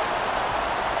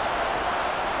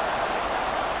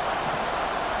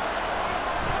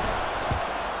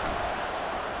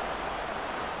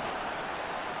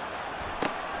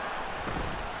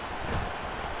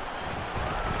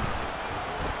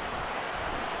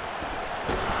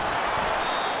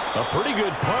 A pretty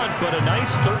good punt, but a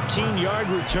nice 13-yard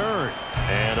return.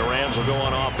 And the Rams will go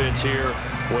on offense here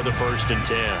for the 1st and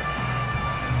 10.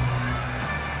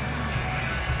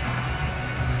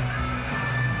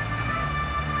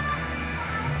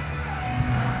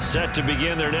 Set to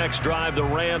begin their next drive, the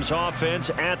Rams offense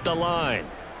at the line.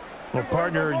 Well,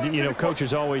 partner, you know,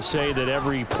 coaches always say that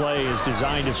every play is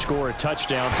designed to score a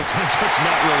touchdown. Sometimes that's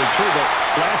not really true, but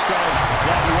last time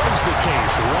that was the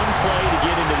case. One play to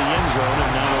get into the end zone,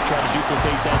 and now they'll try to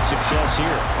duplicate that success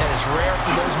here. And it's rare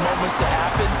for those moments to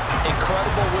happen.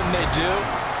 Incredible when they do.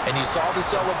 And you saw the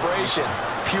celebration.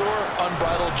 Pure,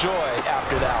 unbridled joy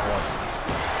after that one.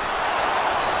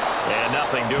 And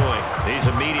nothing doing. He's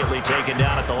immediately taken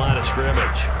down at the line of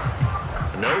scrimmage.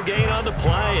 No gain on the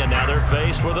play, and now they're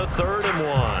faced with a 3rd and 1.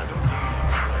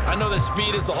 I know that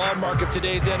speed is the hallmark of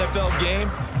today's NFL game,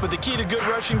 but the key to good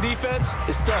rushing defense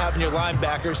is still having your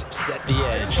linebackers set the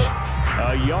edge.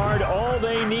 A yard all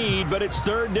they need, but it's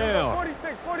 3rd down.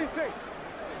 46.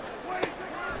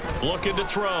 Looking to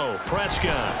throw.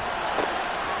 Prescott.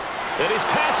 And his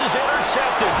pass is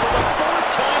intercepted for the 4th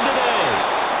time today.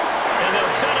 And they'll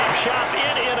set up shop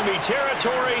in enemy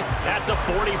territory at the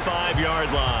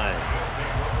 45-yard line.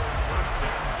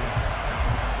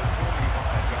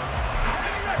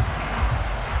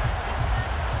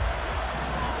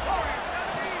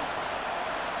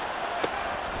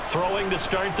 Throwing to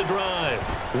start the drive.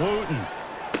 Wooten.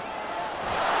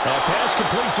 Pass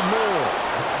complete to Moore.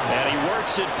 And he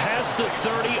works it past the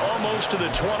 30, almost to the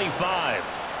 25.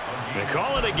 They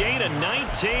call it a gain of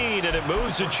 19, and it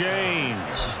moves the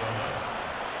chains.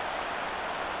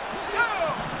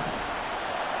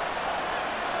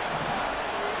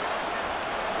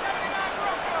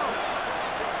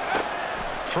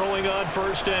 Throwing on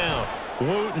 1st down.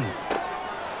 Wooten.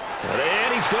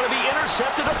 And he's going to be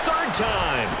intercepted a 3rd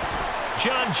time.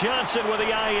 John Johnson with the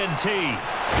INT.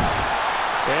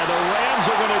 And the Rams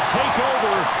are going to take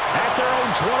over at their own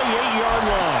 28-yard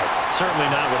line. Certainly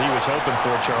not what he was hoping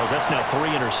for, Charles. That's now 3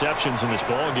 interceptions in this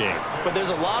ball game. But there's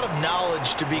a lot of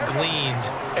knowledge to be gleaned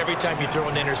every time you throw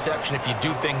an interception if you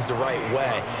do things the right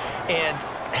way. And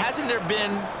hasn't there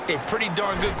been a pretty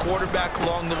darn good quarterback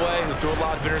along the way who threw a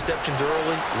lot of interceptions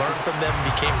early, learned from them,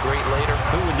 became great later?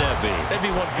 Who would that be? That'd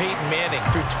be one Peyton Manning.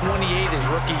 Threw 28 his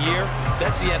rookie year.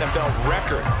 That's the NFL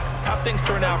record. How'd things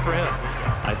turn out for him?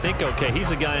 I think okay. He's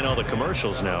the guy in all the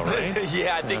commercials now, right?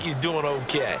 Yeah, I think he's doing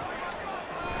okay.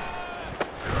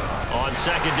 On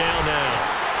 2nd down now.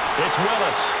 It's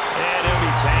Willis. And he'll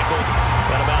be tackled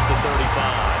at about the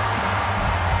 35.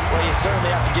 Well, you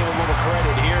certainly have to give a little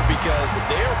credit here because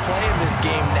they're playing this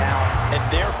game now at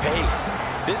their pace.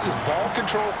 This is ball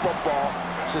control football,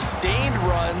 sustained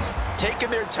runs, taking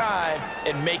their time,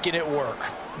 and making it work.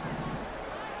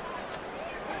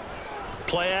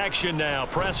 Play action now.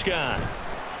 Prescott.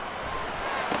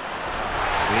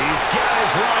 These guys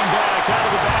running back out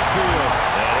of the backfield.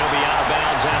 And he'll be out of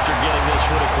bounds after getting this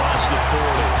one across the 40.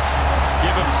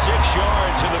 Give him 6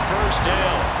 yards in the 1st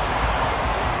down.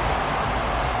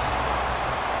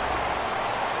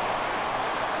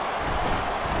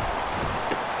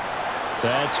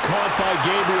 That's caught by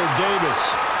Gabriel Davis.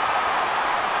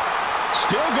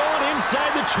 Still going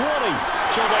inside the 20.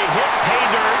 So they hit pay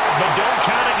dirt, but don't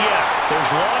count it yet.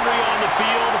 There's laundry on the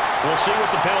field. We'll see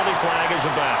what the penalty flag is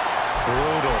about.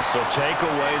 Brutal, so take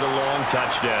away the long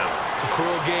touchdown. It's a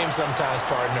cruel game sometimes,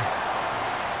 partner.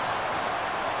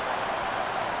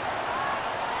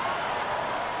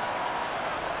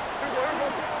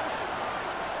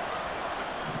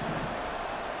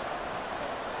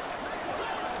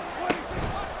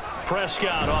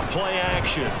 Prescott on play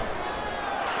action.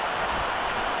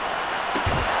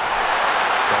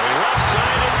 Throwing left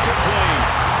side, it's complete.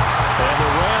 And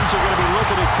the Rams are going to be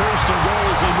looking at 1st and goal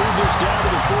as they move this down to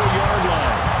the 4-yard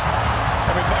line.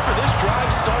 And remember, this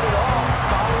drive started off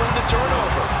following the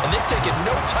turnover.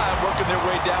 no time working their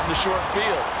way down the short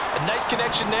field. A nice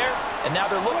connection there, and now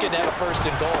they're looking at a 1st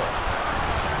and goal.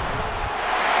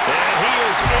 And he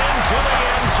is into the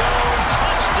end zone.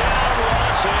 Touchdown,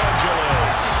 Los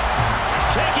Angeles.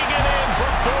 Taking it in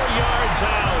from 4 yards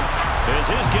out as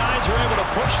his guys are able to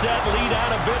push that lead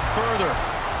out a bit further.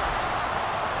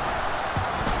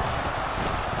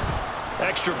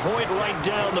 Extra point right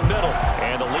down the middle.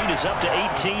 And the lead is up to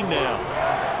 18 now.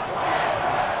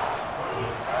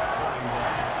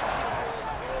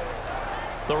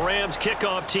 The Rams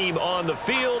kickoff team on the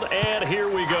field. And here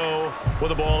we go with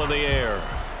the ball in the air.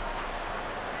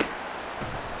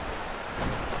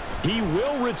 He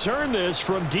will return this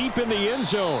from deep in the end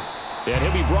zone. And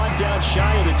he'll be brought down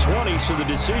shy of the 20, so the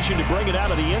decision to bring it out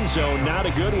of the end zone, not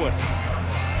a good one.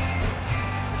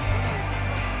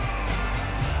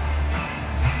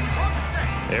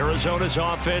 Arizona's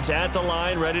offense at the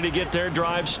line, ready to get their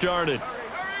drive started.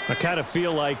 I kind of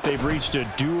feel like they've reached a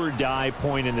do-or-die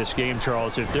point in this game,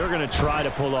 Charles. If they're going to try to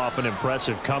pull off an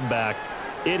impressive comeback,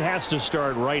 it has to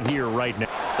start right here, right now.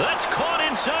 That's caught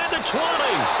inside the 20.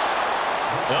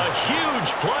 A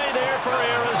huge play there for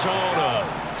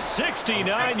Arizona.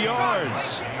 69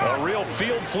 yards. A real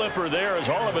field flipper there as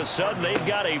all of a sudden they've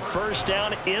got a 1st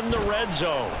down in the red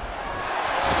zone.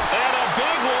 And a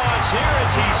big loss here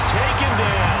as he's taken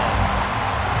down.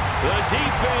 The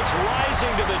defense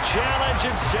rising to the challenge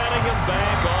and setting him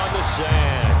back on the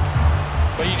sack.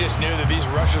 But you just knew that these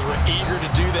rushers were eager to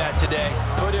do that today.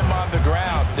 Put him on the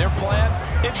ground. Their plan,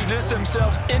 introduce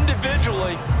themselves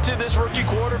individually to this rookie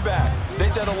quarterback. They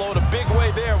said hello in a big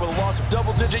way there with a loss of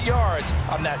double-digit yards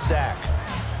on that sack.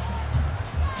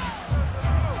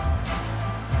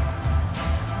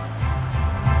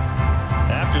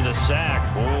 After the sack,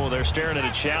 oh, they're staring at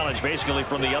a challenge basically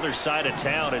from the other side of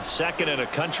town. It's 2nd and a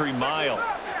country mile.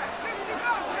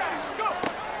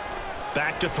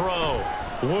 Back to throw.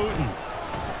 Wooten.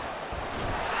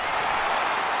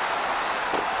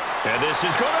 And this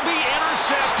is going to be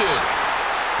intercepted.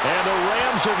 And the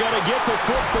Rams are going to get the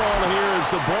football here as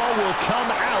the ball will come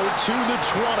out to the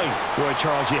 20. Boy,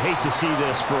 Charles, you hate to see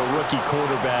this for a rookie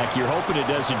quarterback. You're hoping it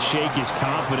doesn't shake his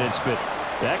confidence, but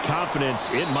that confidence,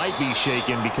 it might be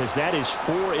shaken because that is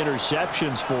 4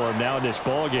 interceptions for him now in this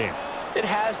ball game. It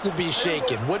has to be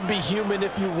shaken. Wouldn't be human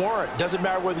if you weren't. Doesn't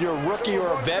matter whether you're a rookie or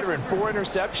a veteran. 4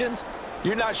 interceptions,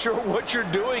 you're not sure what you're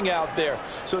doing out there.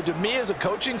 So to me as a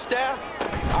coaching staff,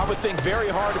 I would think very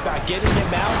hard about getting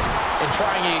him out and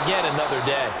trying it again another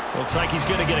day. Looks like he's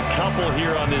going to get a couple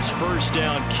here on this 1st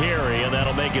down carry, and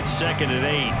that'll make it 2nd and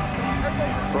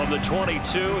 8. From the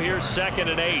 22, here's 2nd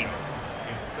and 8.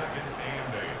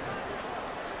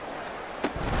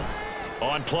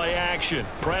 On play action,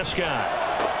 Prescott.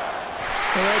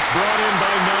 And that's brought in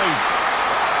by Knight.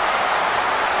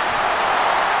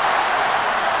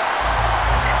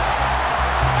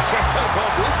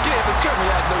 Well, this game has certainly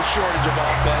had no shortage of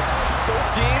offense. Both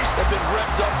teams have been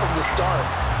revved up from the start.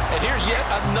 And here's yet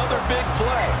another big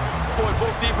play. Boy,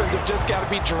 both defenses have just got to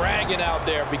be dragging out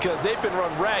there because they've been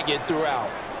run ragged throughout.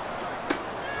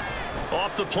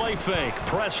 Off the play fake,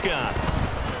 Prescott.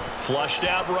 Flushed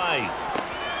out right.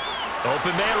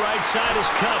 Open man right side is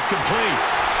Cup, complete.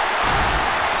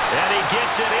 And he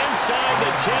gets it inside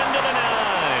the 10 to the 9.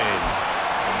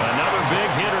 Another big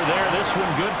hitter there. This one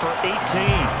good for 18.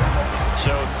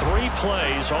 So 3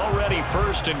 plays already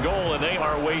 1st and goal, and they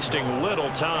are wasting little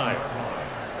time.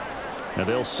 And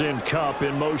they'll send Cup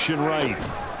in motion right.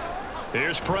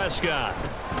 Here's Prescott.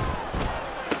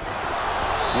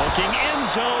 Looking end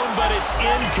zone, but it's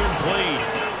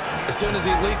incomplete. As soon as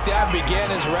he leaked out and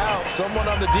began his route, someone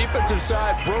on the defensive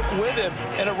side broke with him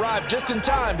and arrived just in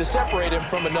time to separate him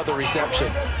from another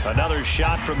reception. Another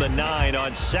shot from the 9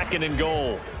 on 2nd and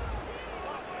goal.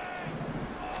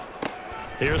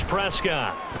 Here's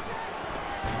Prescott.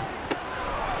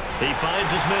 He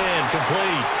finds his man,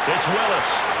 complete. It's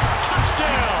Willis.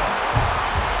 Touchdown!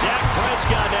 Dak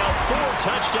Prescott now 4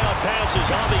 touchdown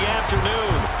passes on the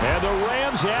afternoon. And the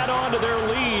Rams add on to their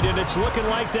lead, and it's looking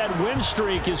like that win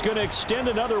streak is going to extend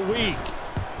another week.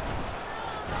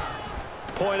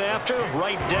 Point after,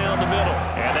 right down the middle.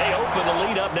 And they open the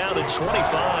lead up now to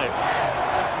 25.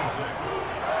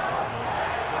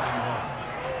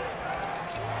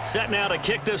 Set now to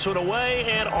kick this one away,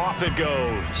 and off it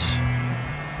goes.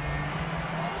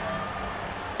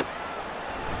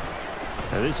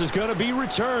 And this is going to be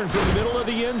returned from the middle of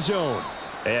the end zone.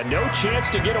 And no chance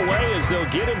to get away as they'll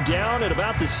get him down at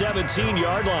about the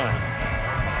 17-yard line.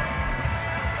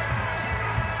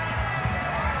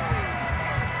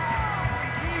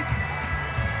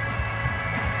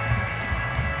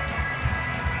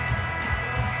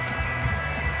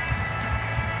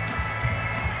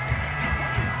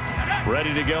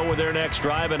 Ready to go with their next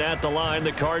drive, and at the line,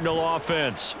 the Cardinal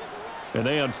offense. And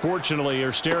they unfortunately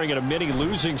are staring at a mini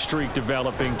losing streak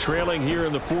developing, trailing here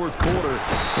in the fourth quarter.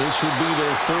 This would be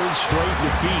their third straight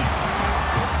defeat.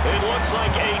 It looks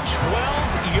like a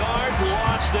 12-yard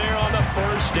loss there on the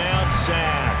first down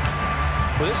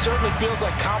sack. Well, this certainly feels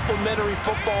like complimentary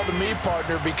football to me,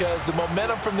 partner, because the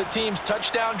momentum from the team's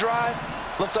touchdown drive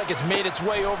looks like it's made its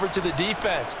way over to the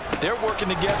defense. They're working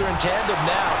together in tandem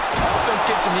now. Offense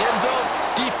gets in the end zone.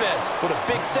 Defense with a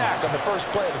big sack on the first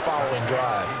play of the following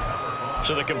drive.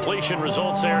 So the completion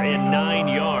results there in 9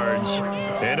 yards,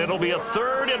 and it'll be a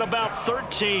third and about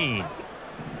 13.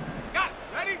 Got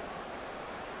it. Ready?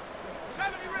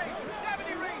 70 range.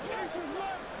 70 range.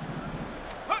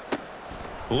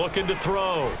 Looking to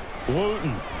throw.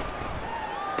 Wooten.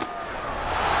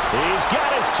 He's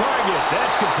got his target.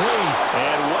 That's complete.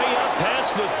 And way up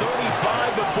past the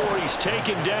 35 before he's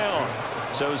taken down.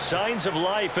 So signs of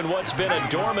life in what's been a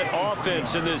dormant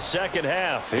offense in this second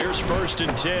half. Here's 1st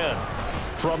and 10.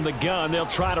 From the gun, they'll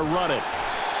try to run it.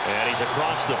 And he's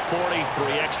across the 40,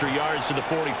 3 extra yards to the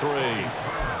 43.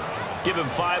 Give him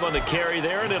 5 on the carry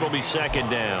there, and it'll be 2nd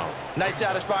down. Nice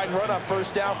satisfying run on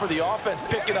first down for the offense,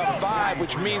 picking up 5,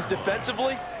 which means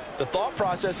defensively, the thought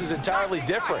process is entirely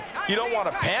different. You don't want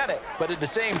to panic, but at the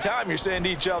same time, you're saying to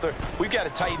each other, we've got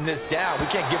to tighten this down. We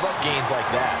can't give up gains like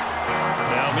that.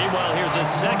 Now, meanwhile, here's a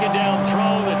 2nd down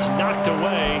throw that's knocked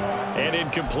away and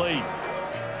incomplete.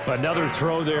 Another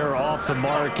throw there off the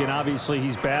mark, and obviously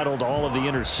he's battled all of the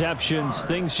interceptions.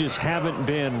 Things just haven't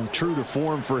been true to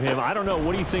form for him. I don't know.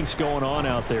 What do you think's going on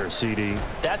out there, CD?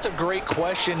 That's a great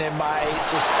question, and my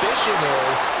suspicion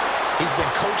is he's been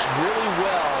coached really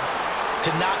well to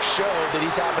not show that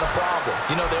he's having a problem.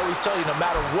 You know, they always tell you no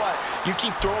matter what, you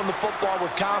keep throwing the football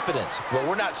with confidence. Well,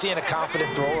 we're not seeing a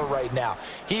confident thrower right now.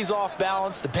 He's off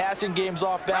balance, the passing game's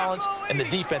off balance, and the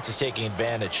defense is taking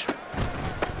advantage.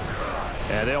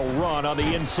 And they'll run on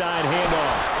the inside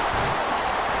handoff.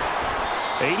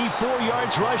 84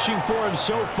 yards rushing for him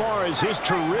so far as his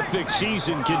terrific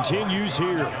season continues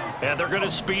here. And they're going to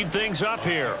speed things up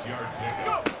here.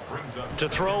 To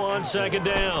throw on 2nd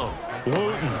down.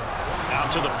 Wooten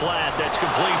out to the flat. That's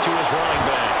complete to his running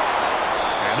back.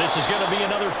 And this is going to be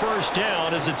another 1st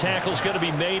down as the tackle's going to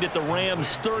be made at the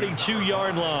Rams'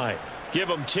 32-yard line. Give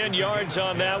him 10 yards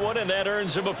on that one, and that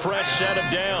earns him a fresh set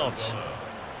of downs.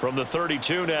 From the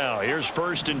 32 now, here's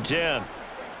 1st and 10.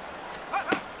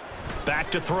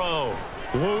 Back to throw.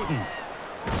 Wooten.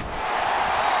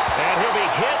 And he'll be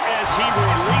hit as he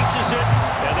releases it,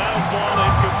 and that'll fall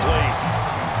incomplete.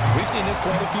 We've seen this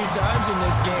quite a few times in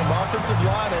this game. Offensive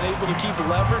line unable to keep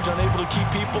leverage, unable to keep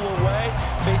people away,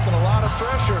 facing a lot of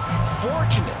pressure.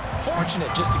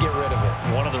 Fortunate just to get rid of it.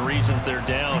 One of the reasons they're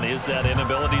down is that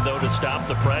inability, though, to stop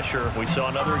the pressure. We saw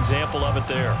another example of it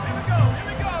there.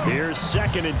 Here's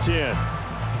 2nd and 10.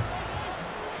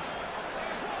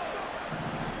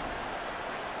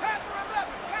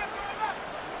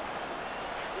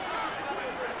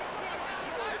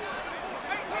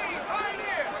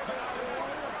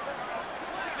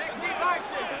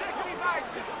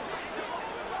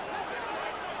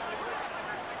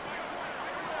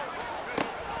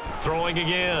 Throwing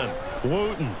again.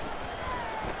 Wooten. And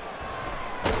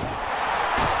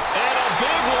a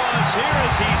big loss here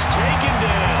as he's taken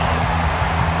down.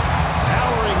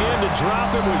 Powering in to drop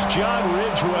him was John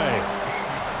Ridgeway.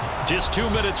 Just 2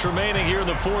 minutes remaining here in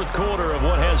the fourth quarter of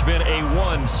what has been a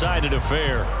one-sided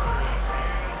affair.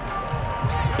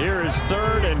 Here is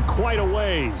 3rd and quite a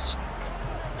ways.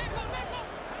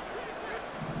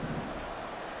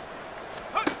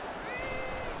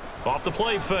 Off the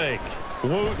play fake.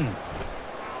 Wooten.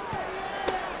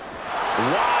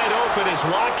 Wide open is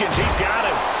Watkins. He's got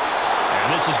him.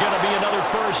 And this is going to be another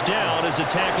 1st down as the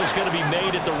tackle's going to be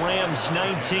made at the Rams'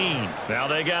 19. Now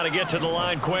they got to get to the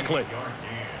line quickly.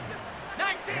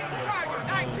 19,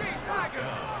 Tiger.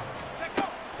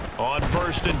 On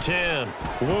 1st and 10.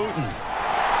 Wooten.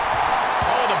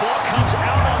 Oh, the ball comes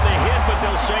out on the hit, but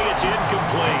they'll say it's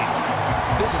incomplete.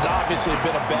 This has obviously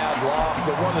been a bad loss,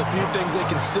 but one of the few things they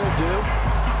can still do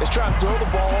is try and throw the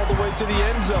ball all the way to the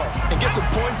end zone and get some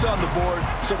points on the board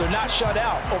so they're not shut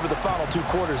out over the final 2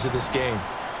 quarters of this game.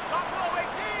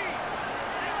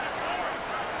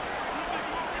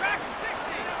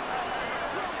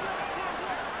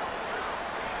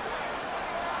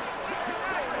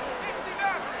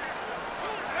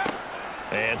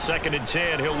 And 2nd and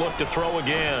 10, he'll look to throw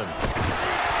again.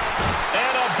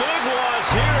 And a big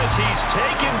loss here as he's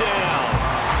taken down.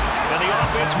 And the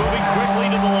offense moving quickly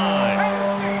to the line.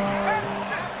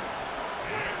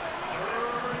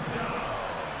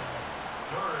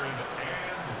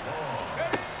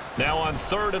 Now on on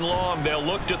 3rd and long. They'll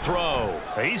look to throw.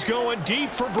 He's going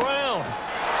deep for Brown.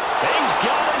 He's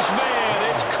got his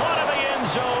man. It's caught in the end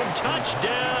zone.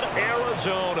 Touchdown,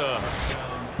 Arizona.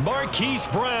 Marquise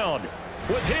Brown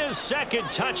with his 2nd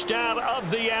touchdown of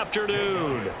the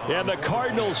afternoon. And the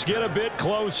Cardinals get a bit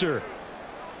closer.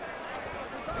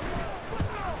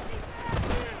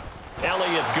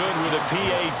 Elliott good with a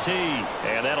PAT.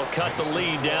 And that'll cut the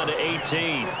lead down to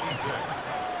 18.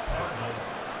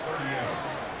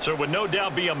 So it would no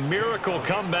doubt be a miracle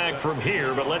comeback from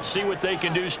here, but let's see what they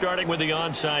can do starting with the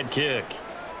onside kick.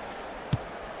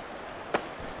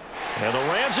 And the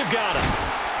Rams have got him.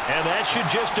 And that should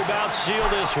just about seal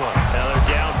this one. Now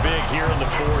they're down big here in the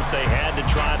 4th. They had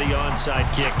to try the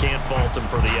onside kick. Can't fault them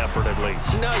for the effort at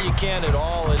least. No, you can't at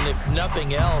all. And if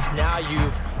nothing else, now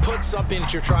you've put something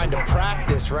that you're trying to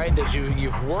practice, right, that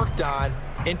you've worked on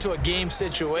into a game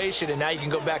situation, and now you can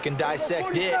go back and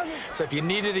dissect it. So if you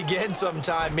need it again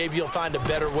sometime, maybe you'll find a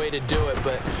better way to do it.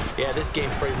 But, yeah, this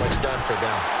game's pretty much done for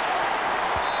them.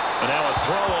 And now a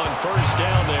throw on 1st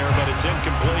down there, but it's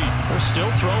incomplete. They're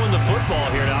still throwing the football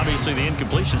here, and obviously the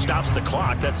incompletion stops the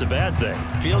clock. That's a bad thing.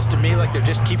 Feels to me like they're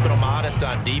just keeping them honest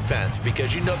on defense,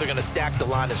 because you know they're going to stack the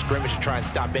line of scrimmage to try and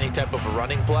stop any type of a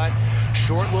running play.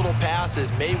 Short little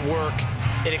passes may work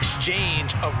in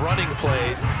exchange of running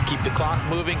plays. Keep the clock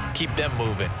moving, keep them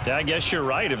moving. I guess you're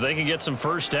right. If they can get some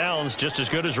 1st downs, just as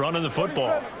good as running the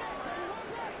football.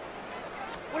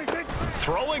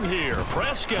 Throwing here,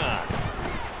 Prescott.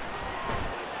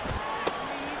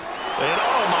 And,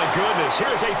 oh, my goodness,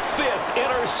 here's a 5th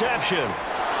interception.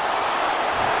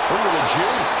 Over the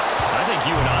juke. I think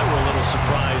you and I were a little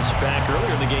surprised back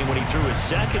earlier in the game when he threw his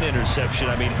 2nd interception.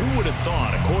 I mean, who would have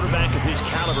thought a quarterback of his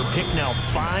caliber picked now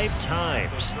 5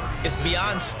 times? It's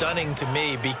beyond stunning to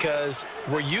me, because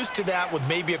we're used to that with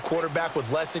maybe a quarterback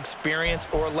with less experience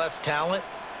or less talent.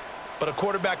 But a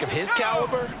quarterback of his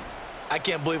caliber, I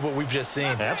can't believe what we've just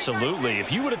seen. Absolutely.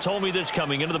 If you would have told me this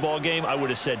coming into the ball game, I would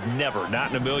have said never, not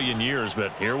in a million years,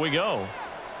 but here we go.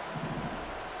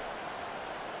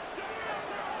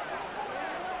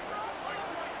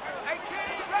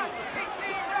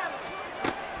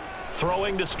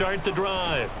 Throwing to start the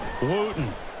drive. Wooten.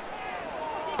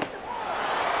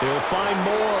 He'll find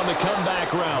more on the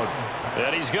comeback route.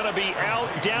 And he's going to be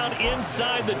out down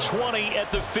inside the 20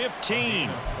 at the 15.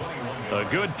 A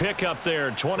good pickup there,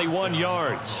 21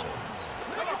 yards.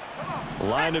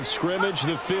 Line of scrimmage,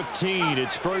 the 15.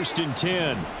 It's 1st and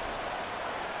 10.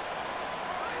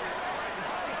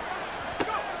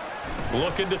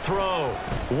 Looking to throw.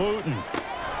 Wooten.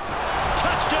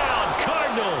 Touchdown,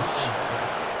 Cardinals.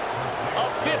 A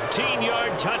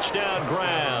 15-yard touchdown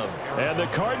grab. And the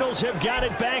Cardinals have got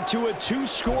it back to a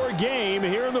 2-score game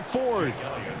here in the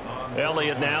 4th.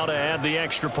 Elliott now to add the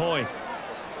extra point.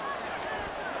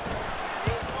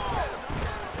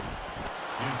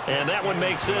 And that one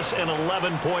makes this an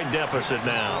 11-point deficit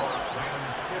now.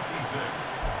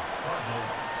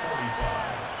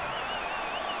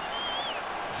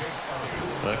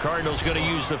 The Cardinals going to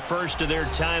use the first of their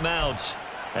timeouts,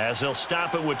 as they'll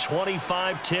stop it with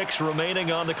 25 ticks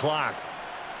remaining on the clock.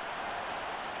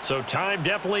 So time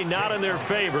definitely not in their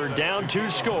favor. Down 2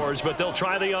 scores, but they'll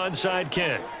try the onside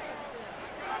kick.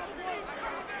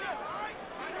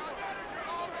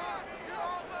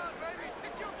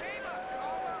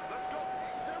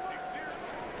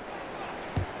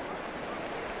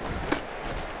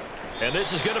 And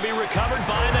this is going to be recovered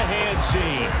by the hands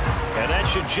team. And that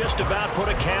should just about put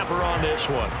a capper on this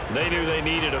one. They knew they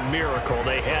needed a miracle.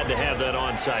 They had to have that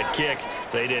onside kick.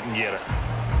 They didn't get it.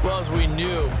 Well, as we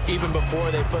knew, even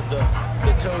before they put the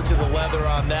toe to the leather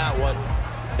on that one,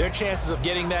 their chances of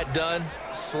getting that done,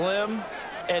 slim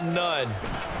and none.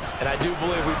 And I do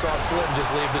believe we saw Slim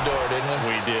just leave the door, didn't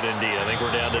we? We did indeed. I think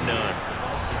we're down to none.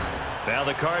 Now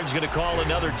the Cards going to call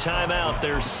another timeout,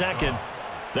 their 2nd.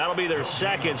 That'll be their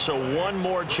 2nd, so one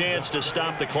more chance to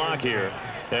stop the clock here,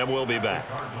 and we'll be back.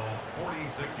 Cardinals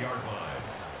 46-yard line.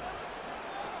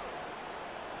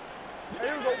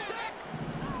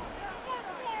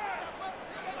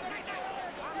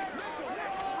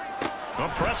 Well,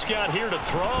 Prescott here to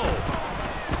throw.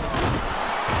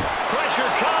 Pressure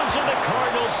comes, and the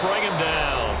Cardinals bring him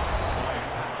down.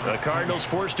 The Cardinals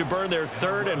forced to burn their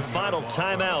 3rd and final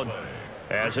timeout,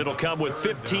 as it'll come with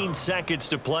 15 seconds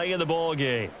to play in the ball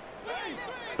game.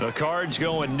 The Cards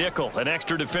going nickel, an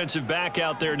extra defensive back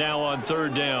out there now on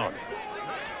 3rd down.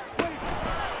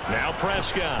 Now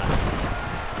Prescott.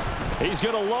 He's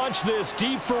going to launch this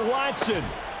deep for Watson.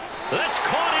 That's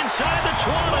caught inside the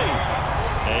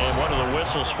 20. And one of the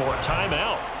whistles for a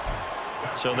timeout.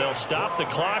 So they'll stop the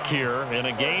clock here in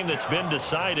a game that's been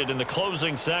decided in the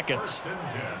closing seconds.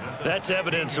 That's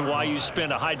evidence of why you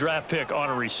spend a high draft pick on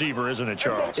a receiver, isn't it,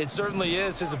 Charles? It certainly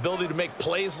is. His ability to make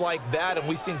plays like that, and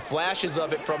we've seen flashes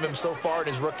of it from him so far in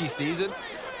his rookie season.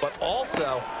 But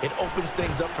also, it opens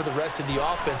things up for the rest of the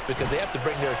offense because they have to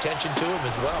bring their attention to him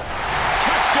as well.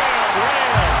 Touchdown,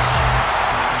 Rams!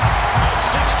 A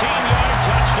 16-yard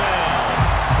touchdown.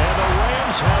 And the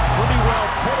Rams have pretty well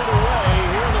put it away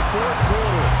here in the fourth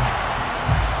quarter.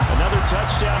 Another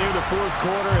touchdown here in the fourth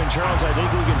quarter. And, Charles, I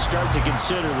think we can start to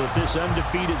consider that this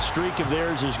undefeated streak of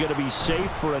theirs is going to be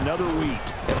safe for another week.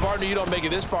 And, partner, you don't make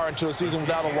it this far into a season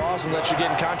without a loss unless you're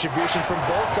getting contributions from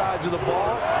both sides of the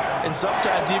ball and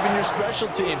sometimes even your special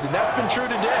teams. And that's been true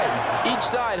today. Each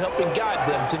side helping guide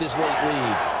them to this late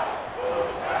lead.